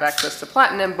care to have access to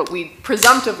platinum, but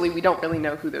presumptively we don't really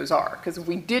know who those are, because if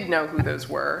we did know who those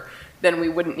were, then we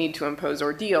wouldn't need to impose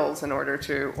ordeals in order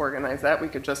to organize that. We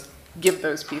could just give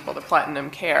those people the platinum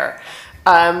care.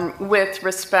 With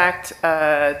respect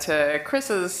to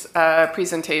Chris's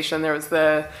presentation, there was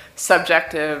the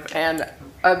subjective and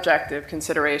objective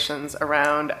considerations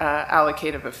around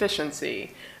allocative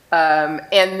efficiency.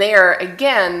 And there,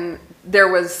 again, there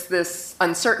was this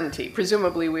uncertainty.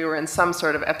 Presumably, we were in some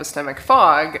sort of epistemic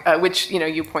fog, which,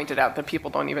 you pointed out that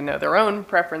people don't even know their own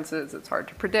preferences. It's hard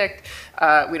to predict.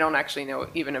 We don't actually know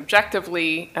even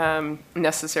objectively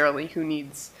necessarily who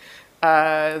needs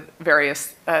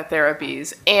various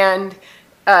therapies. And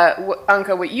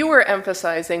Anka, what you were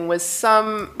emphasizing was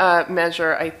some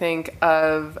measure, I think,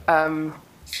 of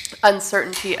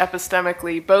uncertainty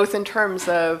epistemically, both in terms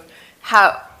of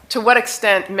to what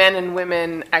extent men and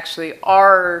women actually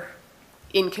are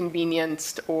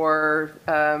inconvenienced, or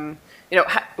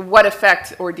what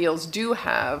effect ordeals do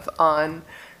have on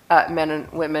men and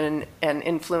women and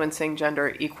influencing gender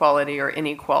equality or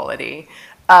inequality.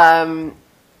 And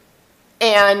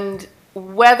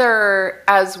whether,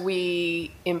 as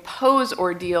we impose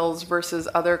ordeals versus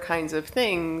other kinds of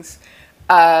things,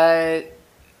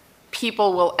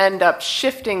 people will end up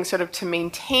shifting sort of to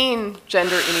maintain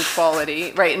gender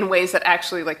inequality, right, in ways that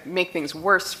actually make things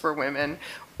worse for women,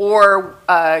 or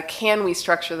can we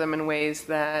structure them in ways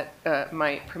that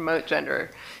might promote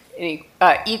gender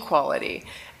equality?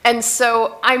 And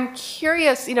so I'm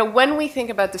curious, when we think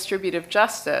about distributive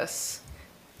justice,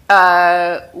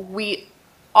 we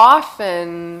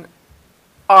often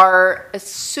are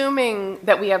assuming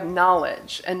that we have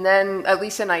knowledge, and then, at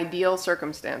least in ideal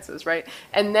circumstances, right?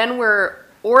 And then we're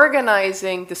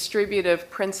organizing distributive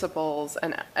principles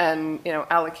and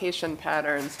allocation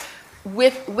patterns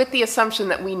with the assumption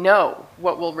that we know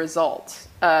what will result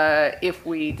if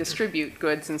we distribute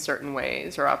goods in certain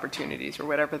ways or opportunities or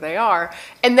whatever they are.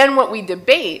 And then what we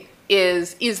debate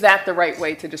is that the right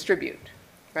way to distribute?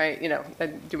 Right?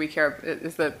 Do we care?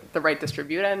 Is the right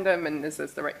distributandum, and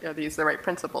are these the right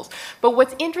principles? But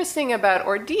what's interesting about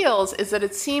ordeals is that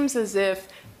it seems as if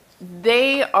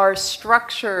they are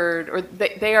structured, or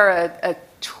they are a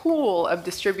tool of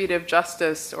distributive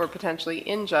justice or potentially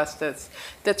injustice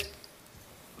that's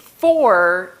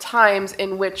for times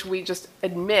in which we just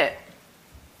admit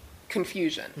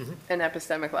confusion and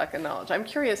epistemic lack of knowledge. I'm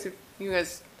curious if you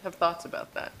guys have thoughts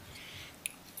about that.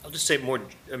 I'll just say more,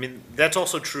 that's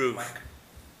also true.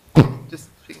 I'll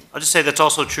just say that's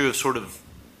also true of sort of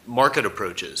market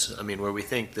approaches. Where we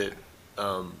think that,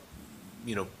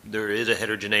 there is a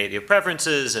heterogeneity of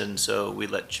preferences, and so we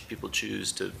let people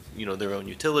choose to, their own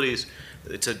utilities.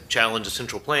 It's a challenge of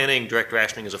central planning. Direct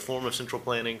rationing is a form of central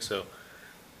planning. So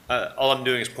all I'm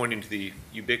doing is pointing to the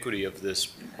ubiquity of this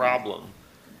problem.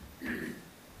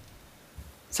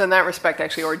 So in that respect,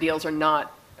 actually, ordeals are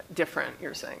not different,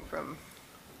 you're saying, from...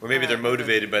 Or maybe they're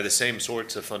motivated by the same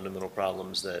sorts of fundamental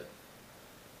problems that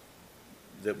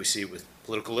we see with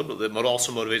political liberalism, that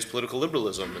also motivates political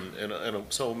liberalism and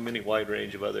so many wide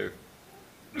range of other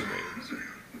domains.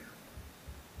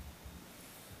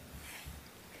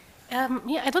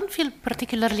 I don't feel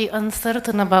particularly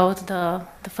uncertain about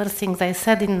the first things I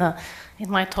said in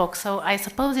my talk. So I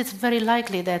suppose it's very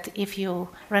likely that if you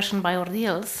ration by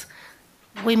ordeals,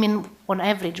 women on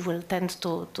average will tend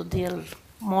to deal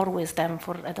more with them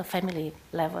at a family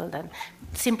level, than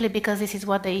simply because this is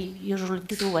what they usually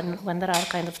do when there are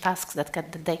kind of tasks that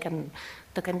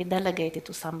can be delegated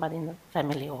to somebody in the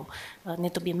family, or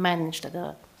need to be managed at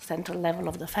the central level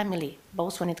of the family,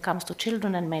 both when it comes to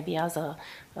children and maybe other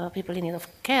people in need of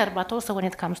care, but also when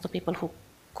it comes to people who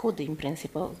could, in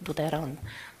principle, do their own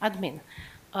admin.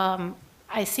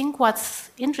 I think what's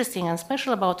interesting and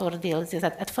special about ordeals is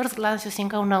that at first glance you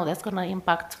think, oh no, that's going to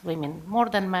impact women more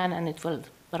than men, and it will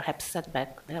perhaps set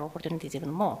back their opportunities even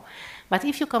more. But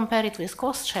if you compare it with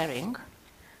cost sharing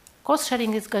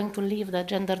is going to leave the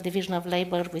gender division of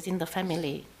labor within the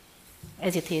family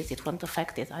as it is, it won't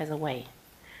affect it either way.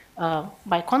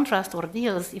 By contrast,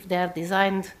 ordeals, if they are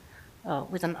designed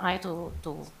with an eye to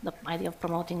the idea of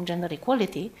promoting gender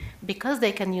equality, because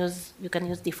you can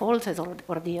use defaults as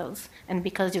ordeals, and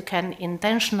because you can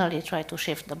intentionally try to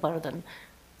shift the burden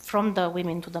from the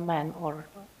women to the men or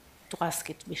to ask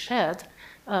it to be shared,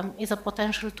 is a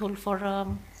potential tool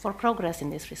for progress in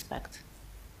this respect.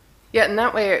 Yeah, in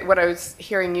that way, what I was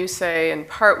hearing you say in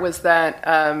part was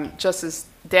that just as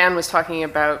Dan was talking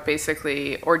about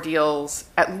basically ordeals,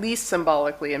 at least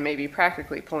symbolically and maybe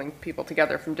practically pulling people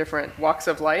together from different walks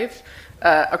of life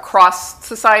across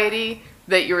society,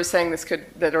 that you were saying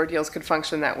that ordeals could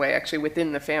function that way actually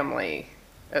within the family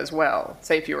as well.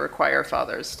 Say if you require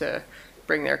fathers to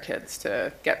bring their kids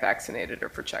to get vaccinated or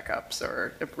for checkups,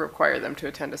 or require them to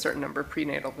attend a certain number of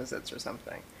prenatal visits or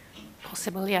something.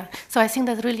 Possible, yeah. So I think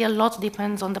that really a lot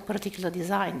depends on the particular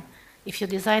design. If you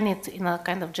design it in a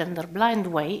kind of gender-blind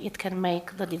way, it can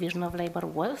make the division of labor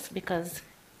worse, because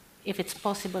if it's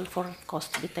possible for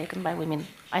costs to be taken by women,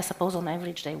 I suppose on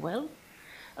average they will.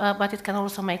 But it can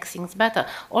also make things better.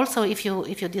 Also, if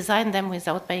you design them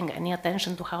without paying any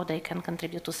attention to how they can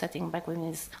contribute to setting back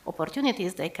women's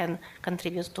opportunities, they can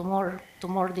contribute to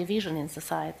more division in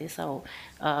society. So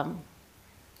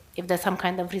if there's some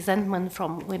kind of resentment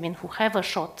from women who have a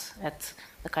shot at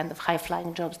the kind of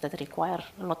high-flying jobs that require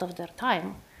a lot of their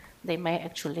time, they may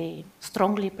actually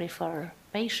strongly prefer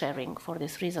pay sharing for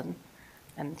this reason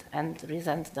and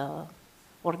resent the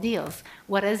ordeals.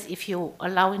 Whereas if you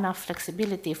allow enough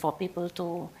flexibility for people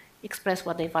to express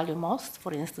what they value most,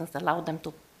 for instance, allow them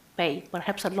to pay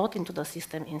perhaps a lot into the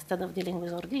system instead of dealing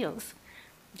with ordeals,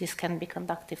 this can be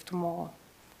conducive to more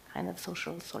kind of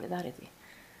social solidarity.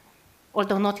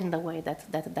 Although not in the way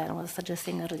that Dan was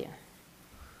suggesting earlier.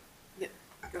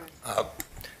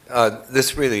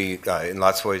 This really, in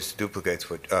lots of ways, duplicates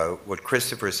what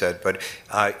Christopher said, but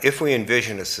if we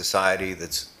envision a society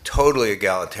that's totally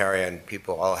egalitarian,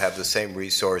 people all have the same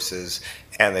resources,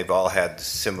 and they've all had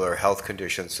similar health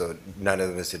conditions, so none of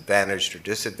them is advantaged or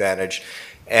disadvantaged,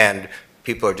 and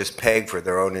people are just paying for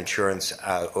their own insurance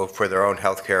or for their own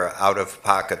health care out of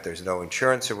pocket, there's no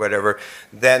insurance or whatever,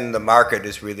 then the market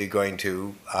is really going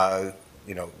to,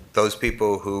 those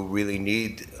people who really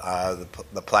need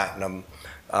the platinum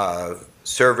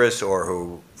service,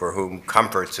 or for whom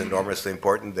comfort's enormously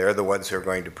important, they're the ones who are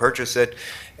going to purchase it,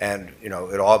 and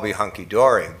it'll all be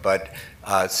hunky-dory. But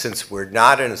since we're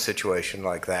not in a situation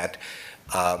like that,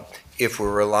 if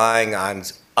we're relying on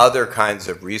other kinds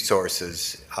of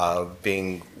resources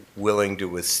being willing to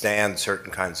withstand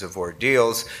certain kinds of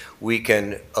ordeals, we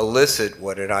can elicit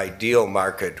what an ideal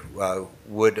market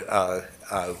would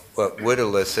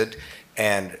elicit,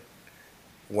 and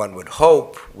one would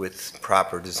hope, with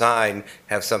proper design,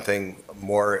 have something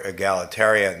more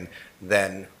egalitarian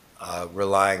than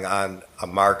relying on a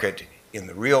market in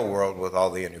the real world with all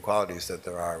the inequalities that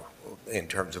there are in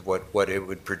terms of what it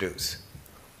would produce.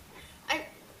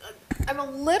 I'm a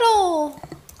little...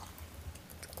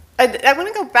 I want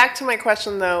to go back to my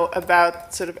question, though,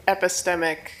 about sort of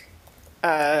epistemic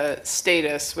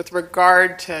status with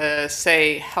regard to,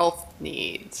 say, health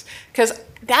needs. Because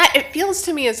it feels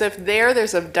to me as if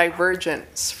there's a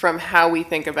divergence from how we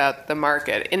think about the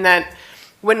market, in that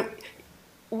when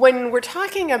we're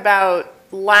talking about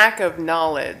lack of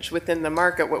knowledge within the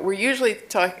market, what we're usually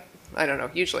talking,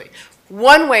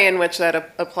 one way in which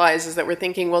that applies is that we're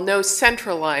thinking, well, no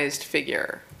centralized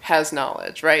figure has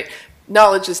knowledge, right?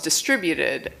 Knowledge is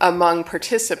distributed among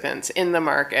participants in the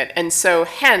market, and so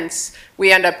hence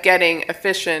we end up getting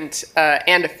efficient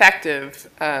and effective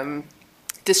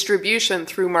distribution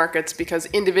through markets, because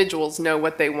individuals know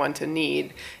what they want and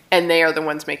need, and they are the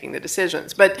ones making the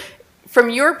decisions. But from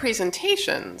your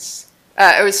presentations,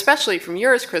 especially from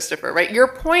yours, Christopher, right? Your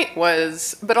point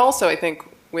was, but also I think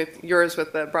with yours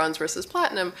with the bronze versus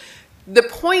platinum, the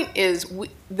point is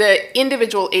the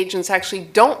individual agents actually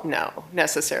don't know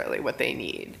necessarily what they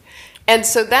need. And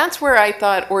so that's where I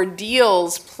thought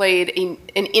ordeals played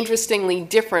an interestingly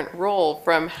different role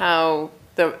from how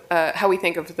we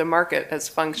think of the market as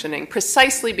functioning,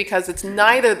 precisely because it's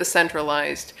neither the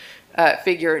centralized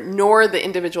figure nor the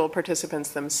individual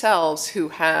participants themselves who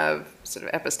have sort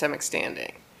of epistemic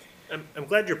standing. I'm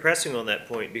glad you're pressing on that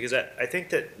point, because I think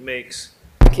that makes...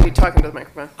 Can you talk into the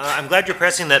microphone? I'm glad you're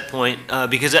pressing that point,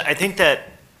 because I think that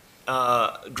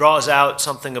draws out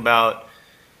something about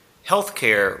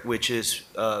healthcare, which is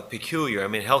peculiar. I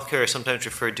mean, healthcare is sometimes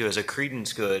referred to as a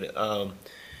credence good,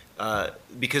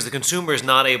 because the consumer is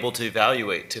not able to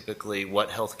evaluate typically what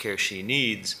healthcare she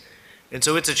needs. And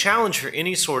so it's a challenge for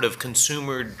any sort of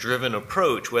consumer-driven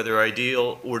approach, whether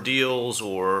ordeals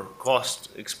or cost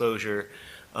exposure,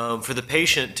 for the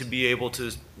patient to be able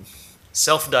to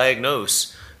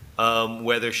self-diagnose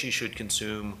whether she should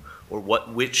consume or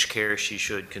which care she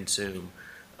should consume.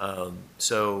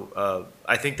 So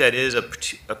I think that is a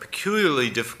peculiarly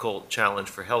difficult challenge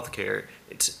for healthcare.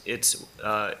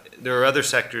 There are other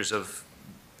sectors of,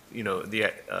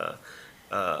 the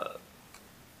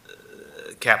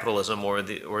capitalism or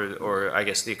I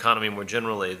guess the economy more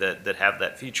generally that have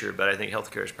that feature, but I think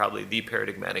healthcare is probably the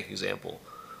paradigmatic example.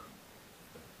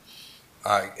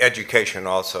 Education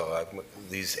also,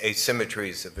 these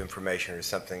asymmetries of information are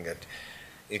something that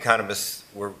economists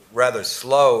were rather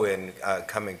slow in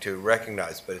coming to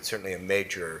recognize, but it's certainly a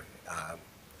major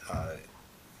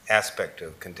aspect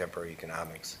of contemporary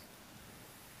economics.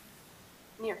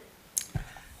 Nir.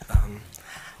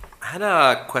 I had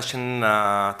a question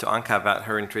to Anka about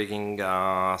her intriguing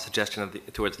suggestion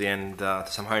towards the end to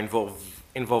somehow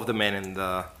involve the men in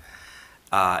the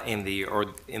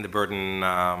burden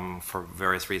for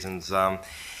various reasons. I'm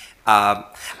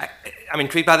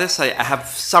intrigued by this. I have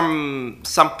some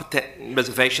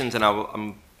reservations, and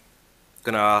I'm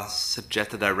going to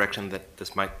suggest a direction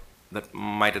that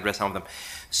might address some of them.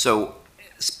 So,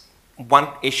 one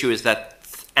issue is that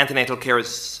antenatal care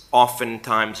is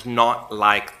oftentimes not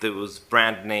like those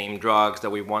brand name drugs that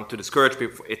we want to discourage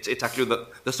people. It's actually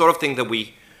the sort of thing that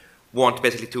we want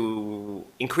basically to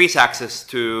increase access,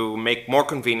 to make more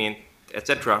convenient,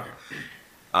 etc.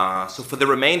 So for the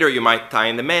remainder, you might tie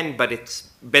in the men, but it's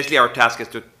basically our task is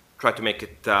to try to make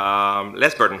it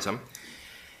less burdensome.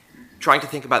 Trying to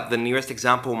think about the nearest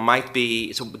example might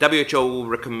be, so WHO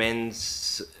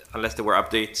recommends, unless there were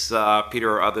updates, Peter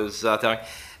or others telling,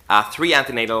 3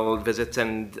 antenatal visits,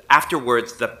 and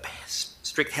afterwards the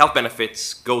strict health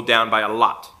benefits go down by a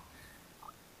lot.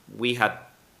 We had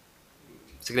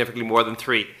significantly more than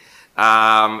 3.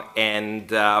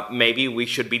 And maybe we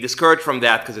should be discouraged from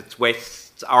that because it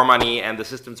wastes our money and the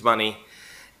system's money,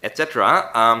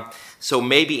 etc. So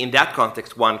maybe in that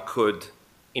context, one could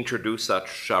introduce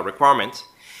such requirements.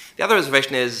 The other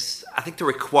reservation is, I think to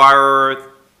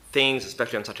require things,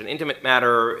 especially on such an intimate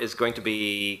matter, is going to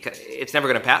be, it's never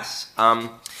going to pass.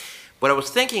 What I was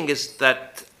thinking is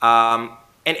that, and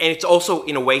it's also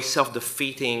in a way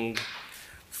self-defeating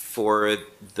for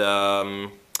the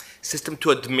system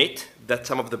to admit that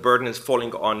some of the burden is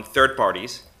falling on third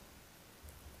parties,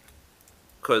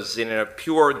 because in a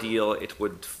pure deal it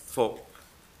would fall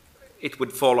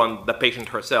on the patient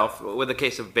herself. With the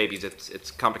case of babies,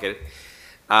 it's complicated.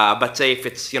 But say if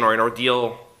it's an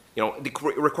ordeal,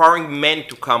 requiring men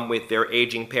to come with their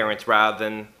aging parents rather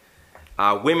than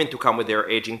women to come with their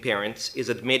aging parents is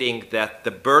admitting that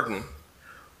the burden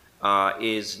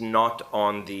is not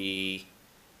on the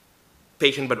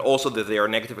patient, but also that there are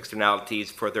negative externalities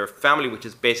for their family, which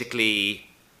is basically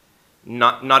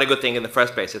not a good thing in the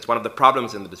first place. It's one of the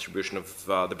problems in the distribution of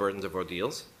the burdens of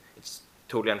ordeals. It's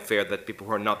totally unfair that people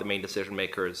who are not the main decision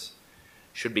makers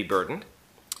should be burdened.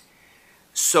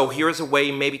 So here's a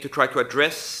way maybe to try to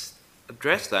address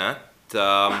that,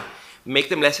 make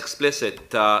them less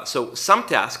explicit. So some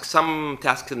tasks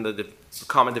in the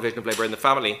common division of labor in the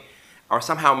family are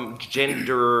somehow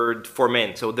gendered for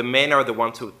men. So the men are the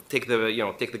ones who take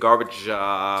the garbage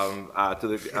to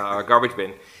the garbage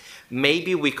bin.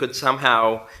 Maybe we could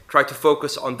somehow try to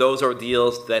focus on those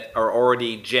ordeals that are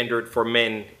already gendered for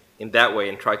men in that way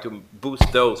and try to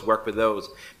boost those, work with those.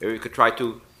 Maybe we could try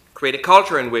to create a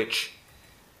culture in which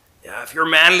if you're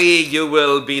manly, you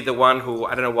will be the one who,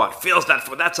 I don't know what, fills that.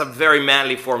 That's a very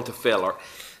manly form to fill, or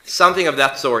something of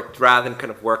that sort, rather than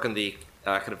kind of work on the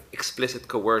kind of explicit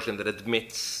coercion that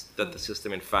admits that the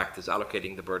system, in fact, is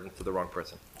allocating the burden to the wrong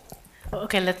person.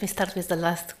 Okay, let me start with the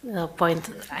last point.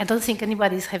 I don't think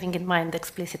anybody is having in mind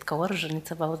explicit coercion.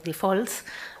 It's about defaults.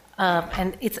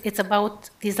 And it's about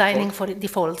designing for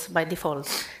defaults by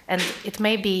default. And it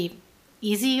may be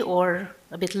easy or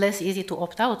a bit less easy to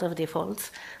opt out of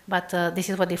defaults, but this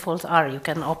is what defaults are. You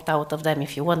can opt out of them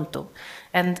if you want to.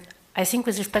 And I think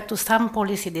with respect to some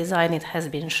policy design, it has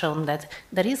been shown that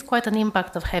there is quite an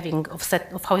impact of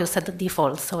how you set the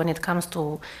defaults. So when it comes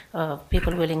to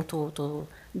people willing to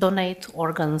donate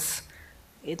organs,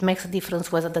 it makes a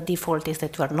difference whether the default is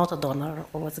that you are not a donor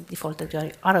or whether the default that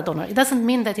you are a donor. It doesn't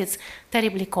mean that it's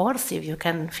terribly coercive. You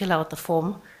can fill out the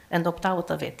form and opt out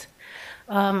of it.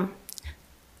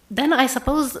 Then I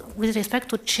suppose with respect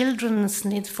to children's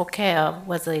need for care,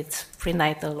 whether it's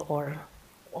prenatal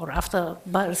or after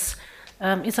birth,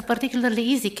 it's a particularly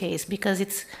easy case because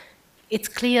it's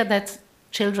clear that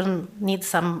children need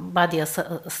somebody, a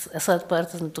third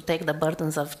person, to take the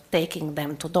burdens of taking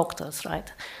them to doctors,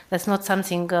 right? That's not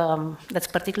something that's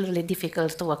particularly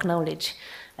difficult to acknowledge.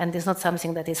 and it's not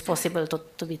something that is possible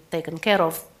to be taken care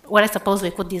of. Well, I suppose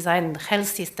we could design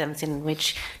health systems in which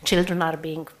children are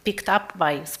being picked up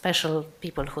by special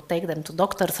people who take them to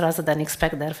doctors rather than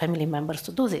expect their family members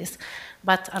to do this.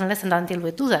 But unless and until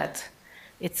we do that,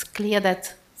 it's clear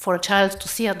that for a child to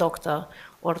see a doctor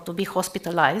or to be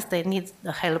hospitalized, they need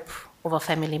the help of a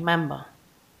family member.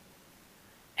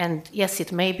 And yes,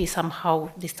 it may be somehow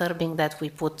disturbing that we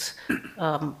put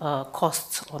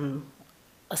costs on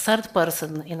a third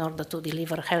person in order to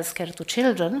deliver healthcare to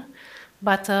children,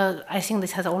 but I think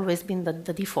this has always been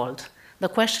the default. The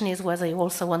question is whether you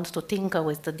also want to tinker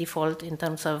with the default in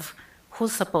terms of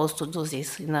who's supposed to do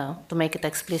this, to make it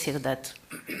explicit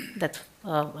that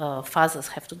fathers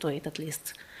have to do it at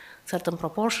least a certain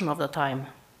proportion of the time.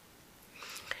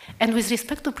 And with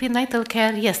respect to prenatal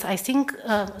care, yes, I think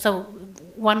so.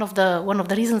 One of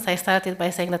the reasons I started by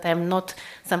saying that I'm not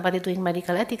somebody doing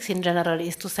medical ethics in general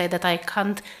is to say that I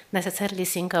can't necessarily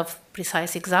think of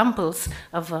precise examples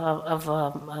of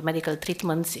medical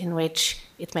treatments in which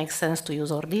it makes sense to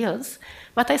use ordeals.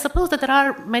 But I suppose that there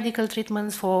are medical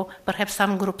treatments for perhaps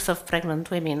some groups of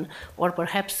pregnant women, or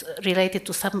perhaps related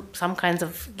to some kinds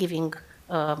of giving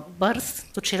birth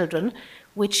to children,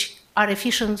 which are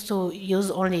efficient to use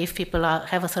only if people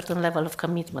have a certain level of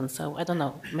commitment. So, I don't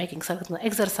know, making certain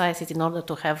exercises in order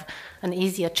to have an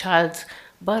easier child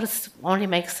birth only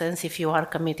makes sense if you are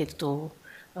committed to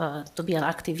be an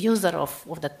active user of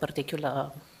that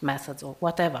particular method or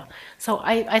whatever. So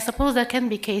I suppose there can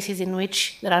be cases in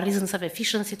which there are reasons of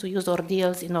efficiency to use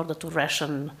ordeals in order to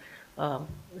ration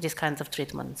these kinds of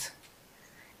treatments.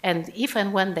 And if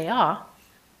and when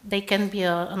they can be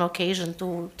an occasion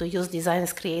to use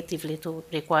designs creatively to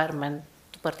require men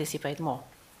to participate more.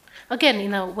 Again,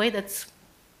 in a way that's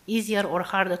easier or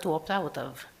harder to opt out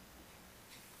of.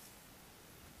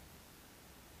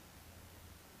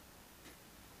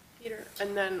 Peter,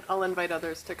 and then I'll invite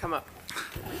others to come up.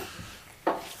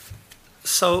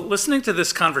 So listening to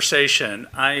this conversation,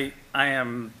 I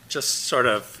am just sort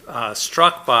of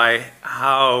struck by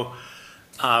how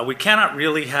we cannot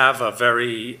really have a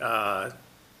very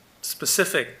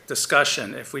specific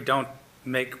discussion if we don't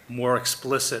make more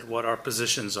explicit what our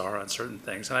positions are on certain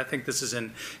things. And I think this is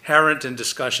inherent in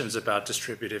discussions about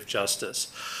distributive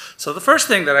justice. So the first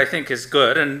thing that I think is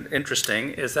good and interesting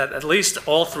is that at least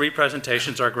all three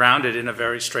presentations are grounded in a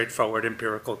very straightforward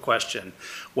empirical question.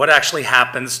 What actually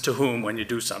happens to whom when you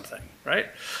do something, right?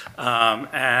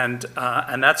 And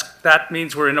that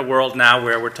means we're in a world now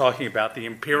where we're talking about the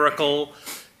empirical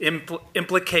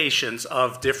implications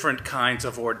of different kinds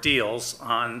of ordeals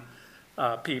on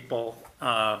people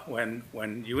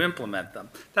when you implement them.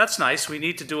 That's nice. We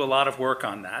need to do a lot of work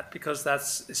on that because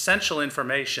that's essential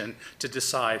information to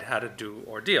decide how to do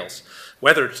ordeals,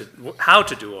 how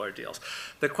to do ordeals.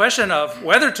 The question of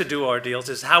whether to do ordeals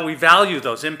is how we value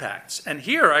those impacts. And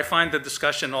here I find the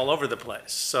discussion all over the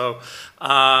place. So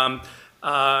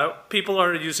people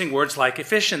are using words like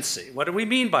efficiency. What do we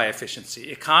mean by efficiency?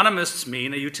 Economists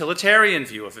mean a utilitarian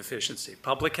view of efficiency.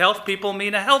 Public health people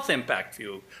mean a health impact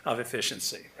view of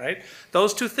efficiency, right?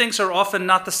 Those two things are often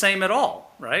not the same at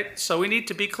all, right? So we need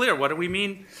to be clear. What do we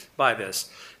mean by this?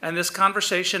 And this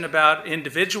conversation about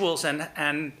individuals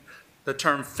and the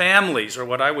term families, or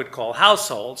what I would call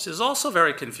households, is also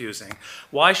very confusing.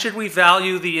 Why should we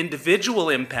value the individual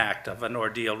impact of an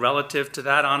ordeal relative to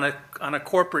that on a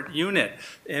corporate unit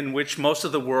in which most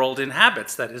of the world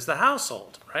inhabits, that is the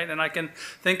household, right? And I can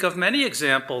think of many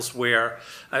examples where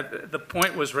the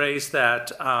point was raised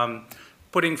that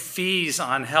putting fees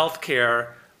on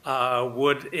healthcare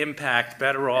would impact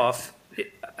better off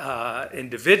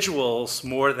individuals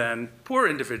more than poor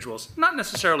individuals. Not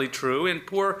necessarily true. In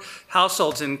poor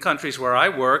households in countries where I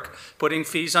work, putting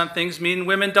fees on things mean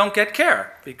women don't get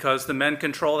care because the men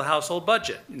control the household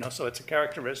budget. So it's a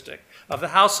characteristic of the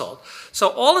household. So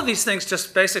all of these things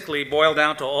just basically boil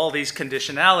down to all these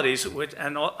conditionalities,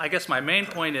 and I guess my main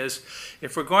point is,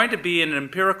 if we're going to be in an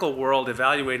empirical world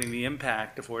evaluating the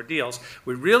impact of ordeals,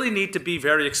 we really need to be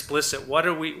very explicit. What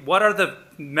are the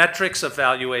metrics of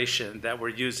valuation that we're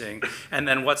using, and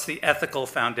then what's the ethical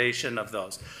foundation of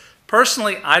those?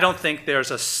 Personally, I don't think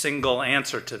there's a single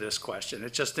answer to this question.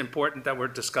 It's just important that we're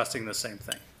discussing the same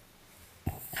thing.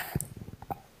 Anybody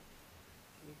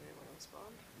want to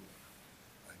respond?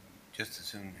 Just as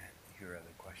soon hear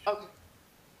other questions. Okay.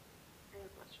 Any other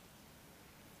questions?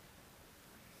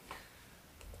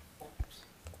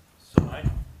 So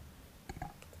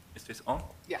is this on?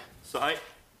 Yeah. So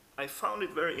I found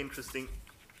it very interesting,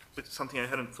 but something I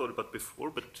hadn't thought about before,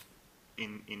 but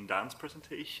in Dan's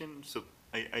presentation. So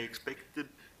I expected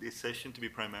this session to be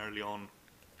primarily on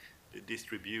the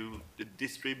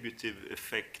distributive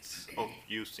effects of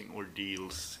using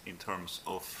ordeals in terms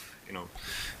of,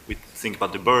 we think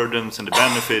about the burdens and the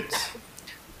benefits.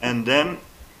 And then,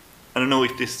 I don't know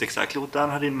if this is exactly what Dan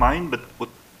had in mind, but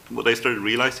what I started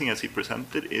realizing as he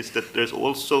presented is that there's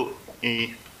also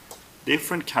a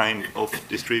different kind of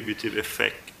distributive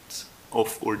effect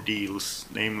of ordeals,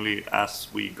 namely as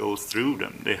we go through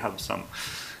them. They have some,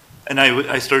 and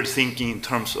I started thinking in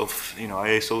terms of, I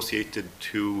associated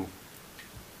to,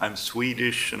 I'm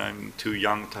Swedish and I'm too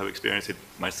young to have experienced it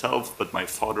myself, but my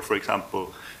father, for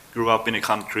example, grew up in a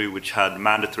country which had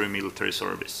mandatory military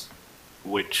service,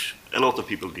 which a lot of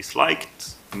people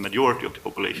disliked, the majority of the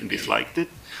population disliked it,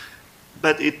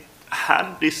 but it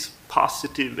had this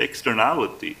positive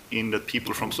externality in that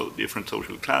people from different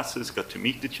social classes got to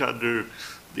meet each other.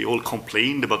 They all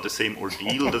complained about the same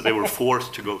ordeal that they were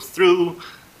forced to go through,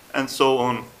 and so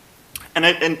on. And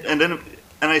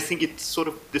I think it's sort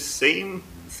of the same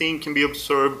thing can be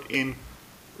observed in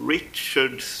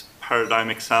Richard's paradigm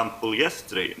example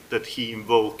yesterday, that he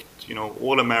invoked,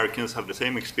 all Americans have the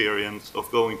same experience of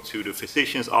going to the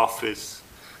physician's office,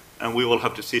 and we all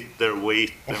have to sit there,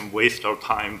 wait, and waste our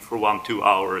time for 1-2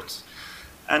 hours.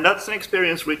 And that's an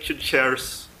experience Richard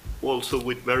shares also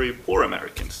with very poor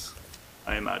Americans,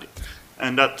 I imagine.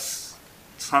 And that's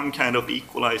some kind of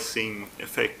equalizing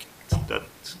effect that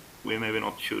we maybe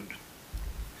not should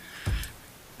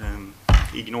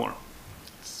ignore.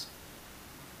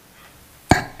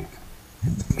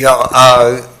 Yeah,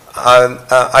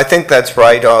 I think that's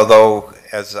right, although,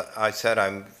 as I said,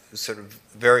 I'm sort of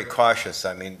very cautious.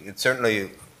 I mean, it's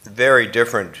certainly very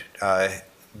different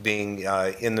being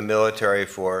in the military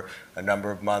for a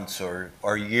number of months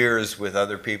or years with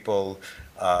other people,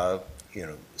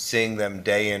 seeing them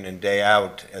day in and day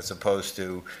out, as opposed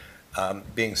to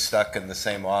being stuck in the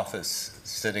same office,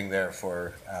 sitting there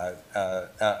for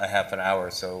a half an hour.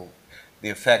 So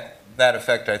that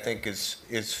effect, I think,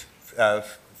 is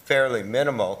fairly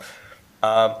minimal.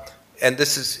 And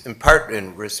this is in part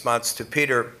in response to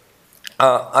Peter.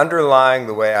 Underlying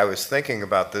the way I was thinking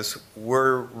about this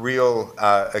were real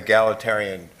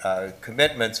egalitarian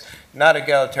commitments, not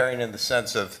egalitarian in the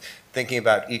sense of thinking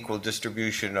about equal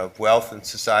distribution of wealth in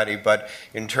society, but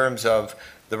in terms of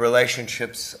the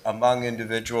relationships among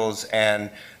individuals and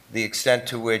the extent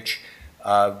to which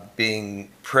being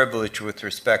privileged with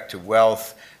respect to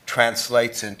wealth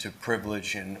translates into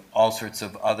privilege in all sorts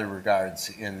of other regards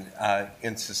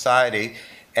in society,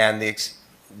 and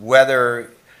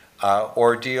whether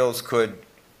ordeals could,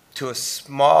 to a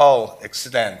small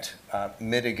extent,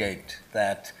 mitigate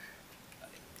that,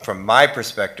 from my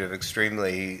perspective,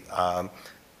 extremely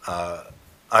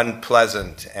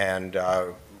unpleasant and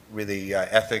really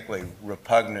ethically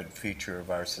repugnant feature of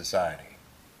our society.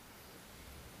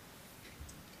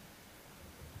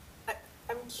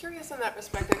 I'm curious in that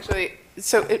respect, actually.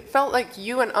 So it felt like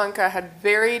you and Anka had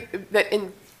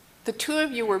the two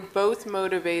of you were both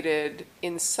motivated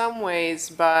in some ways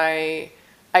by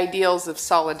ideals of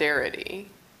solidarity,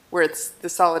 where the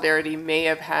solidarity may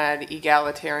have had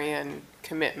egalitarian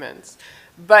commitments,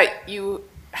 but you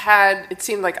had, it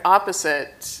seemed like,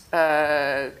 opposite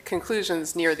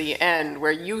conclusions near the end,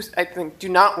 where you, I think, do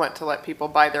not want to let people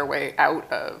buy their way out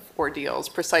of ordeals,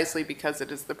 precisely because it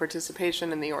is the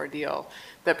participation in the ordeal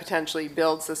that potentially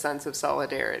builds the sense of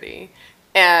solidarity.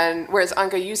 And whereas,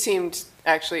 Anka, you seemed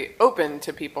actually open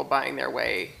to people buying their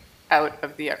way out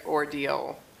of the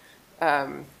ordeal,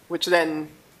 which then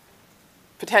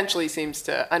potentially seems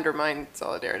to undermine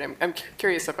solidarity. I'm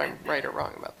curious if I'm right or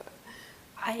wrong about that.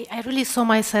 I really saw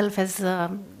myself as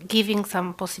giving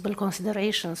some possible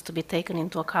considerations to be taken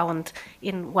into account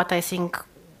in what I think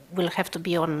will have to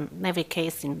be on every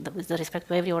case with respect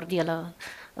to every ordeal,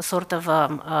 a sort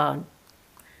of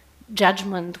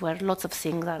judgment where lots of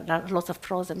things are lots of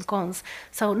pros and cons.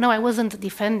 So no, I wasn't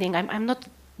defending. I'm not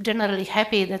generally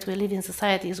happy that we live in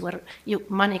societies where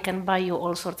money can buy you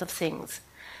all sorts of things.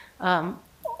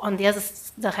 On the other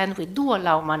hand, we do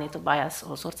allow money to buy us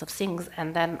all sorts of things,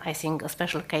 and then I think a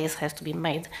special case has to be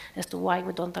made as to why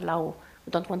we don't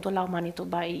want to allow money to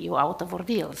buy you out of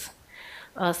ordeals.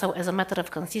 So as a matter of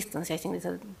consistency, I think it's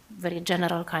a very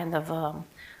general kind of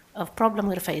problem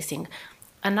we're facing.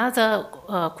 Another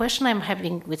question I'm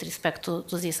having with respect to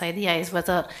this idea is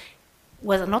whether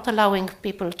not allowing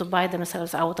people to buy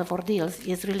themselves out of ordeals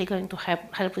is really going to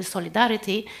help with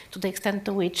solidarity, to the extent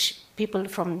to which people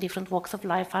from different walks of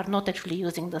life are not actually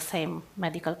using the same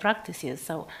medical practices.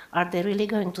 So are they really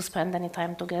going to spend any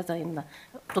time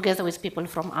together with people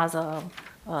from other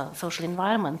social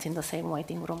environments in the same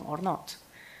waiting room or not?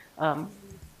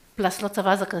 Plus lots of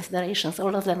other considerations,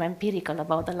 all of them empirical,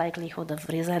 about the likelihood of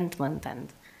resentment and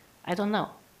I don't know.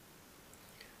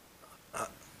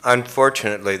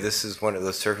 Unfortunately, this is one of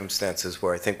those circumstances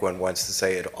where I think one wants to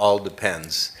say it all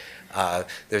depends.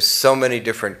 There's so many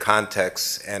different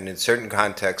contexts, and in certain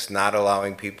contexts, not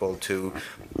allowing people to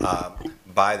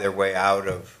buy their way out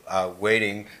of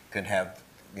waiting can have,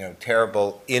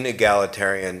 terrible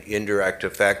inegalitarian indirect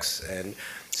effects. And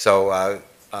so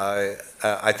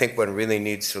I think one really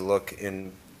needs to look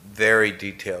in very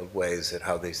detailed ways at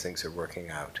how these things are working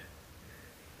out.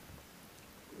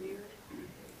 And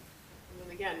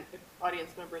then again, if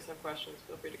audience members have questions,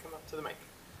 feel free to come up to the mic.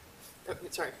 Oh,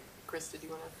 sorry, Chris, did you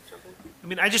want to jump in? I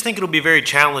mean, I just think it'll be very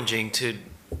challenging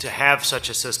to have such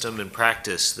a system in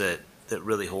practice that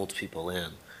really holds people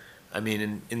in. I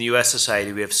mean, in the U.S.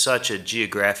 society, we have such a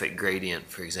geographic gradient,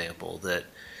 for example, that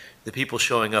the people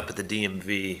showing up at the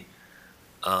DMV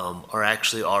are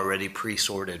actually already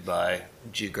pre-sorted by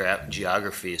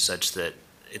geography, such that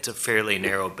it's a fairly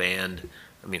narrow band.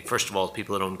 I mean, first of all,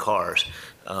 people that own cars,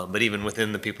 but even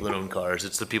within the people that own cars,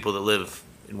 it's the people that live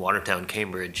in Watertown,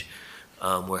 Cambridge,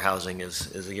 where housing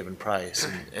is a given price.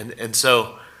 And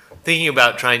so thinking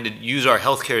about trying to use our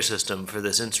healthcare system for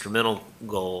this instrumental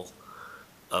goal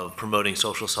of promoting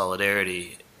social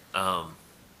solidarity,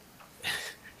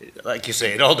 like you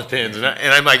say, it all depends. And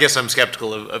I guess I'm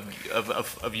skeptical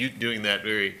of you doing that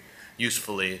very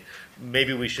usefully.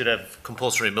 Maybe we should have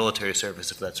compulsory military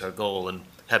service if that's our goal, and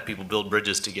have people build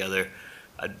bridges together.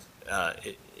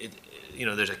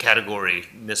 There's a category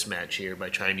mismatch here by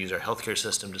trying to use our healthcare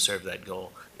system to serve that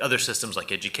goal. Other systems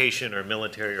like education or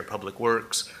military or public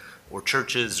works or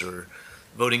churches or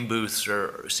voting booths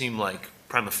seem like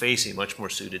prima facie much more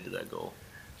suited to that goal.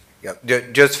 Yeah,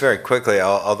 just very quickly,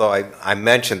 although I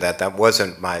mentioned that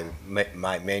wasn't my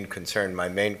main concern. My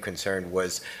main concern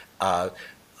was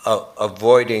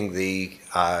avoiding the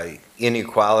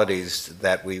inequalities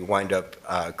that we wind up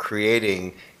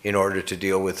creating in order to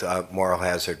deal with moral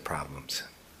hazard problems.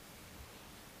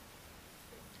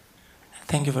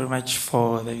 Thank you very much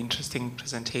for the interesting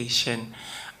presentation.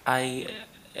 I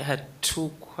had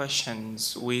two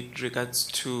questions with regards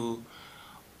to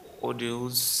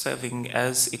Ordeals serving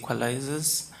as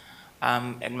equalizers.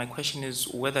 And my question is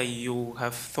whether you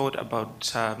have thought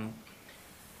about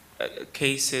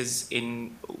cases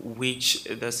in which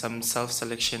there's some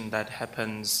self-selection that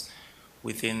happens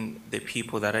within the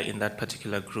people that are in that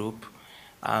particular group,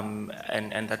 and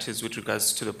that is with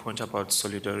regards to the point about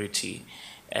solidarity.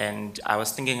 And I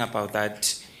was thinking about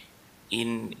that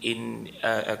in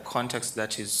a context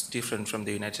that is different from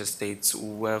the United States,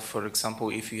 where, for example,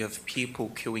 if you have people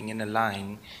queuing in a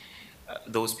line,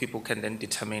 those people can then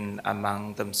determine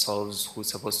among themselves who's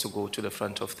supposed to go to the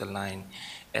front of the line,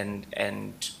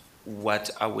 and what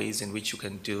are ways in which you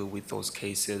can deal with those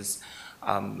cases.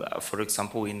 For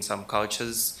example, in some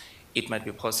cultures, it might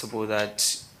be possible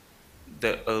that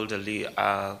the elderly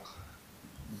are,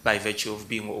 by virtue of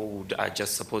being old, are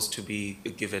just supposed to be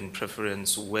given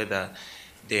preference whether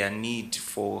their need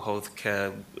for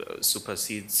healthcare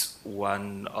supersedes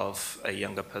one of a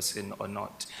younger person or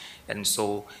not. And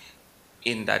so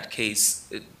in that case,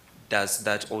 does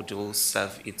that ordeal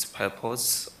serve its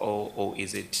purpose, or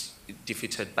is it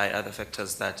defeated by other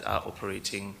factors that are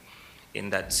operating in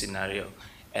that scenario?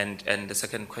 And the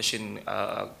second question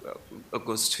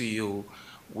goes to you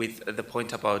with the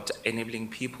point about enabling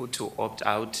people to opt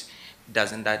out.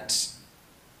 Doesn't that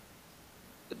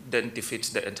then defeat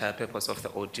the entire purpose of the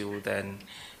ordeal then?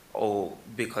 Or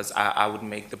because I would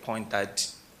make the point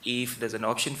that if there's an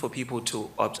option for people to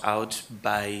opt out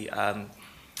by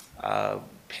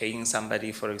paying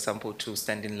somebody, for example, to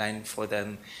stand in line for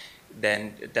them,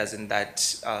 then doesn't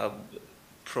that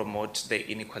promote the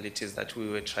inequalities that we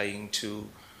were trying to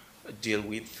deal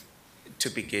with to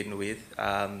begin with?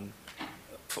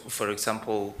 For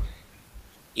example,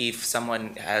 if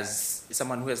someone who has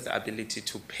the ability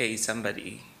to pay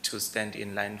somebody to stand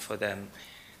in line for them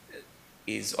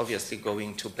is obviously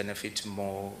going to benefit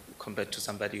more compared to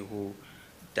somebody who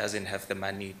doesn't have the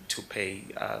money to pay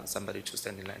somebody to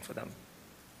stand in line for them.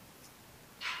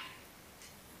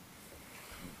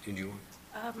 Did you?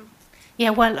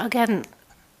 Yeah, well, again,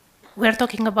 we're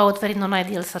talking about very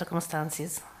non-ideal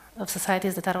circumstances of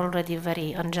societies that are already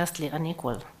very unjustly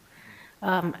unequal.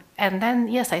 And then,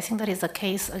 yes, I think there is a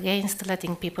case against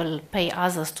letting people pay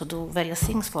others to do various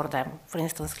things for them, for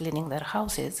instance, cleaning their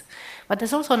houses. But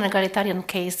there's also an egalitarian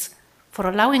case for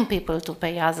allowing people to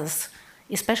pay others,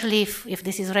 especially if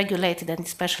this is regulated, and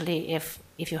especially if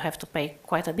you have to pay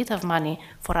quite a bit of money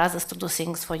for others to do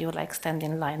things for you, like stand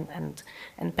in line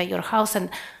and pay your house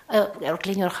or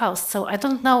clean your house. So I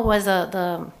don't know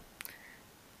whether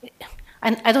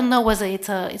And I don't know whether it's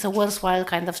a worthwhile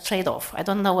kind of trade-off. I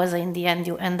don't know whether in the end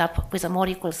you end up with a more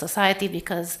equal society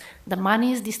because the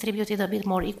money is distributed a bit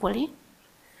more equally,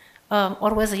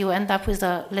 or whether you end up with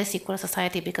a less equal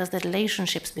society because the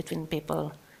relationships between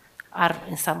people are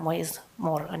in some ways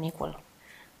more unequal.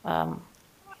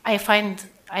 I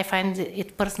find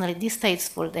it personally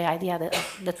distasteful, the idea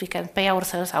that we can pay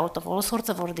ourselves out of all sorts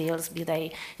of ordeals, be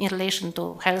they in relation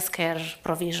to healthcare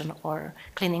provision or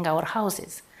cleaning our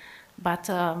houses. But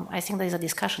I think there is a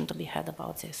discussion to be had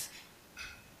about this.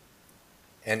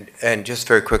 And just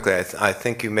very quickly, I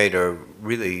think you made a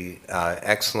really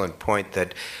excellent point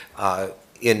that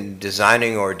in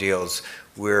designing ordeals,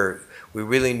 we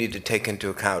really need to take into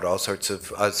account all sorts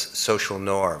of social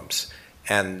norms.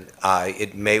 And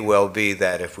it may well be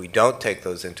that if we don't take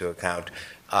those into account,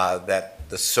 that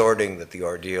the sorting that the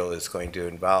ordeal is going to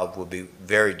involve will be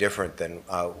very different than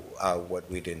what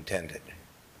we'd intended.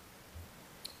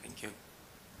 Thank you.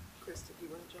 Chris, did you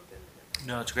want to jump in?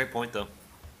 No, it's a great point, though.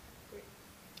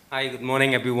 Hi, good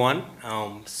morning, everyone.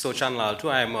 Sochan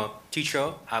Laltu. I'm a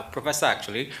teacher, a professor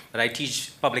actually, but I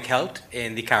teach public health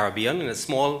in the Caribbean in a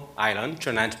small island,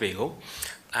 Trinidad and Tobago.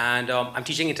 And I'm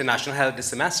teaching international health this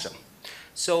semester.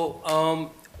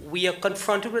 So we are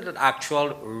confronted with an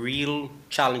actual, real,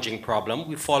 challenging problem.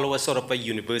 We follow a sort of a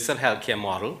universal healthcare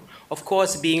model. Of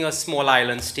course, being a small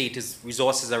island state,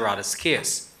 resources are rather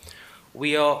scarce.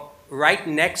 We are right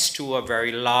next to a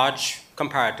very large,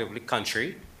 comparatively,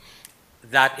 country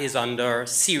that is under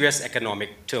serious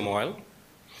economic turmoil.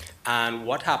 And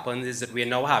what happens is that we are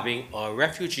now having a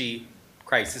refugee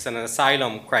crisis and an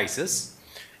asylum crisis.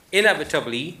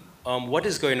 Inevitably, what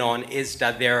is going on is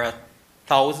that there are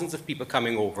thousands of people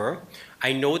coming over.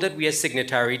 I know that we are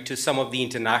signatory to some of the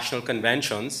international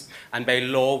conventions, and by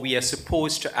law, we are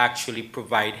supposed to actually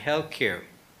provide health care.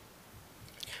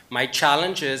 My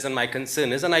challenge is, and my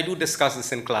concern is, and I do discuss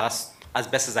this in class as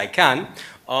best as I can,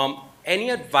 any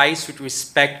advice with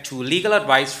respect to legal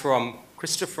advice from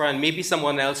Christopher and maybe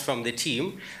someone else from the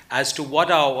team as to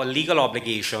what are our legal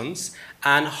obligations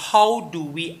and how do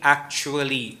we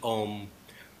actually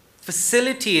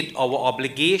facilitate our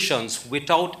obligations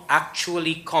without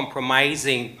actually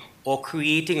compromising or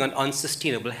creating an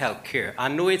unsustainable health care. I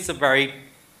know it's a very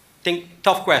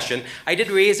tough question. I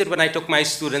did raise it when I took my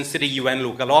students to the UN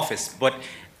local office, but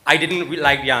I didn't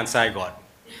like the answer I got.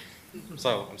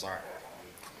 So, I'm sorry.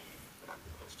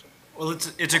 Well,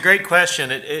 it's a great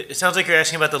question. It sounds like you're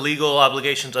asking about the legal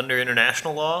obligations under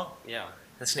international law. Yeah.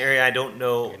 That's an area I don't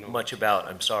know much about.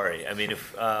 I'm sorry. I mean,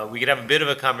 if we could have a bit of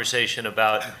a conversation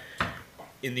about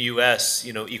in the U.S.,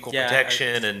 you know, equal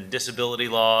protection and disability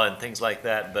law and things like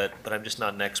that, but I'm just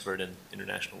not an expert in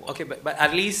international law. Okay, but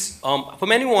at least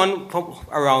from anyone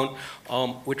around,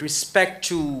 with respect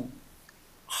to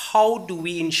how do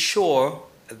we ensure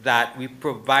that we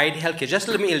provide healthcare. Just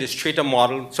let me illustrate a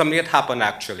model, something that happened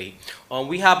actually.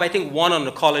 We have, I think, one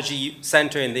oncology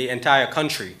center in the entire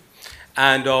country.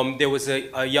 And there was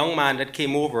a young man that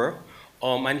came over,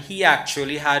 and he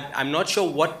actually had, I'm not sure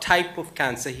what type of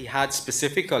cancer he had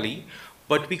specifically,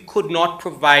 but we could not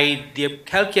provide the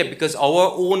healthcare because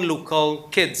our own local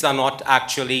kids are not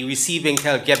actually receiving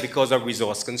healthcare because of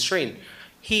resource constraint.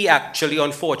 He actually,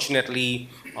 unfortunately,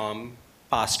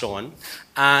 passed on,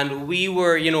 and we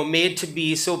were, made to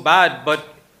be so bad. But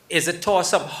is a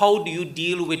toss-up. How do you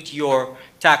deal with your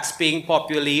tax-paying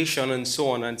population and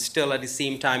so on, and still at the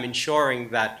same time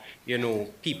ensuring that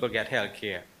people get health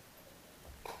care?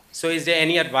 So, is there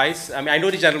any advice? I mean, I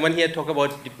know the gentleman here talked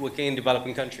about working in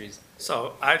developing countries.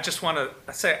 So, I just want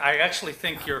to say, I actually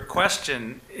think your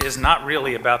question is not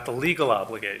really about the legal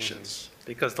obligations,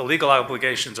 because the legal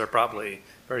obligations are probably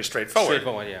very straightforward.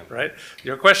 Straightforward, yeah. Right?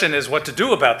 Your question is what to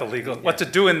do about the legal, what to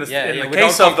do in the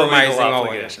case of the legal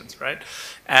obligations, right?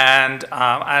 And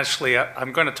actually,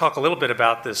 I'm going to talk a little bit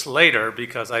about this later,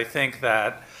 because I think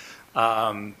that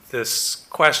this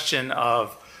question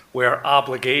of where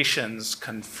obligations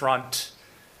confront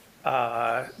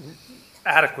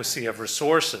adequacy of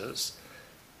resources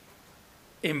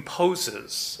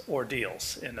imposes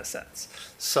ordeals, in a sense.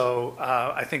 So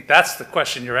I think that's the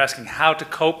question you're asking, how to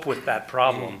cope with that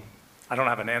problem. I don't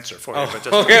have an answer for you, but just...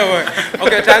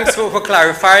 Okay, thanks for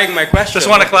clarifying my question. Just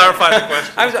want to clarify the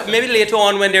question. Maybe later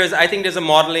on when I think there's a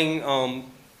modeling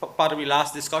part of the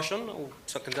last discussion, or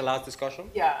second to last discussion?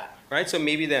 Yeah. Right, so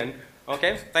maybe then.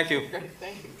 Okay, thank you.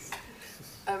 Thanks.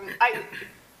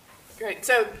 Great.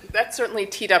 So that certainly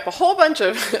teed up a whole bunch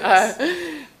of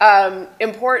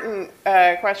important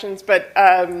questions, but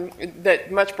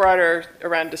that much broader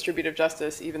around distributive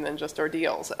justice even than just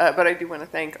ordeals. But I do want to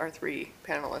thank our three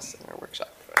panelists in our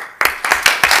workshop.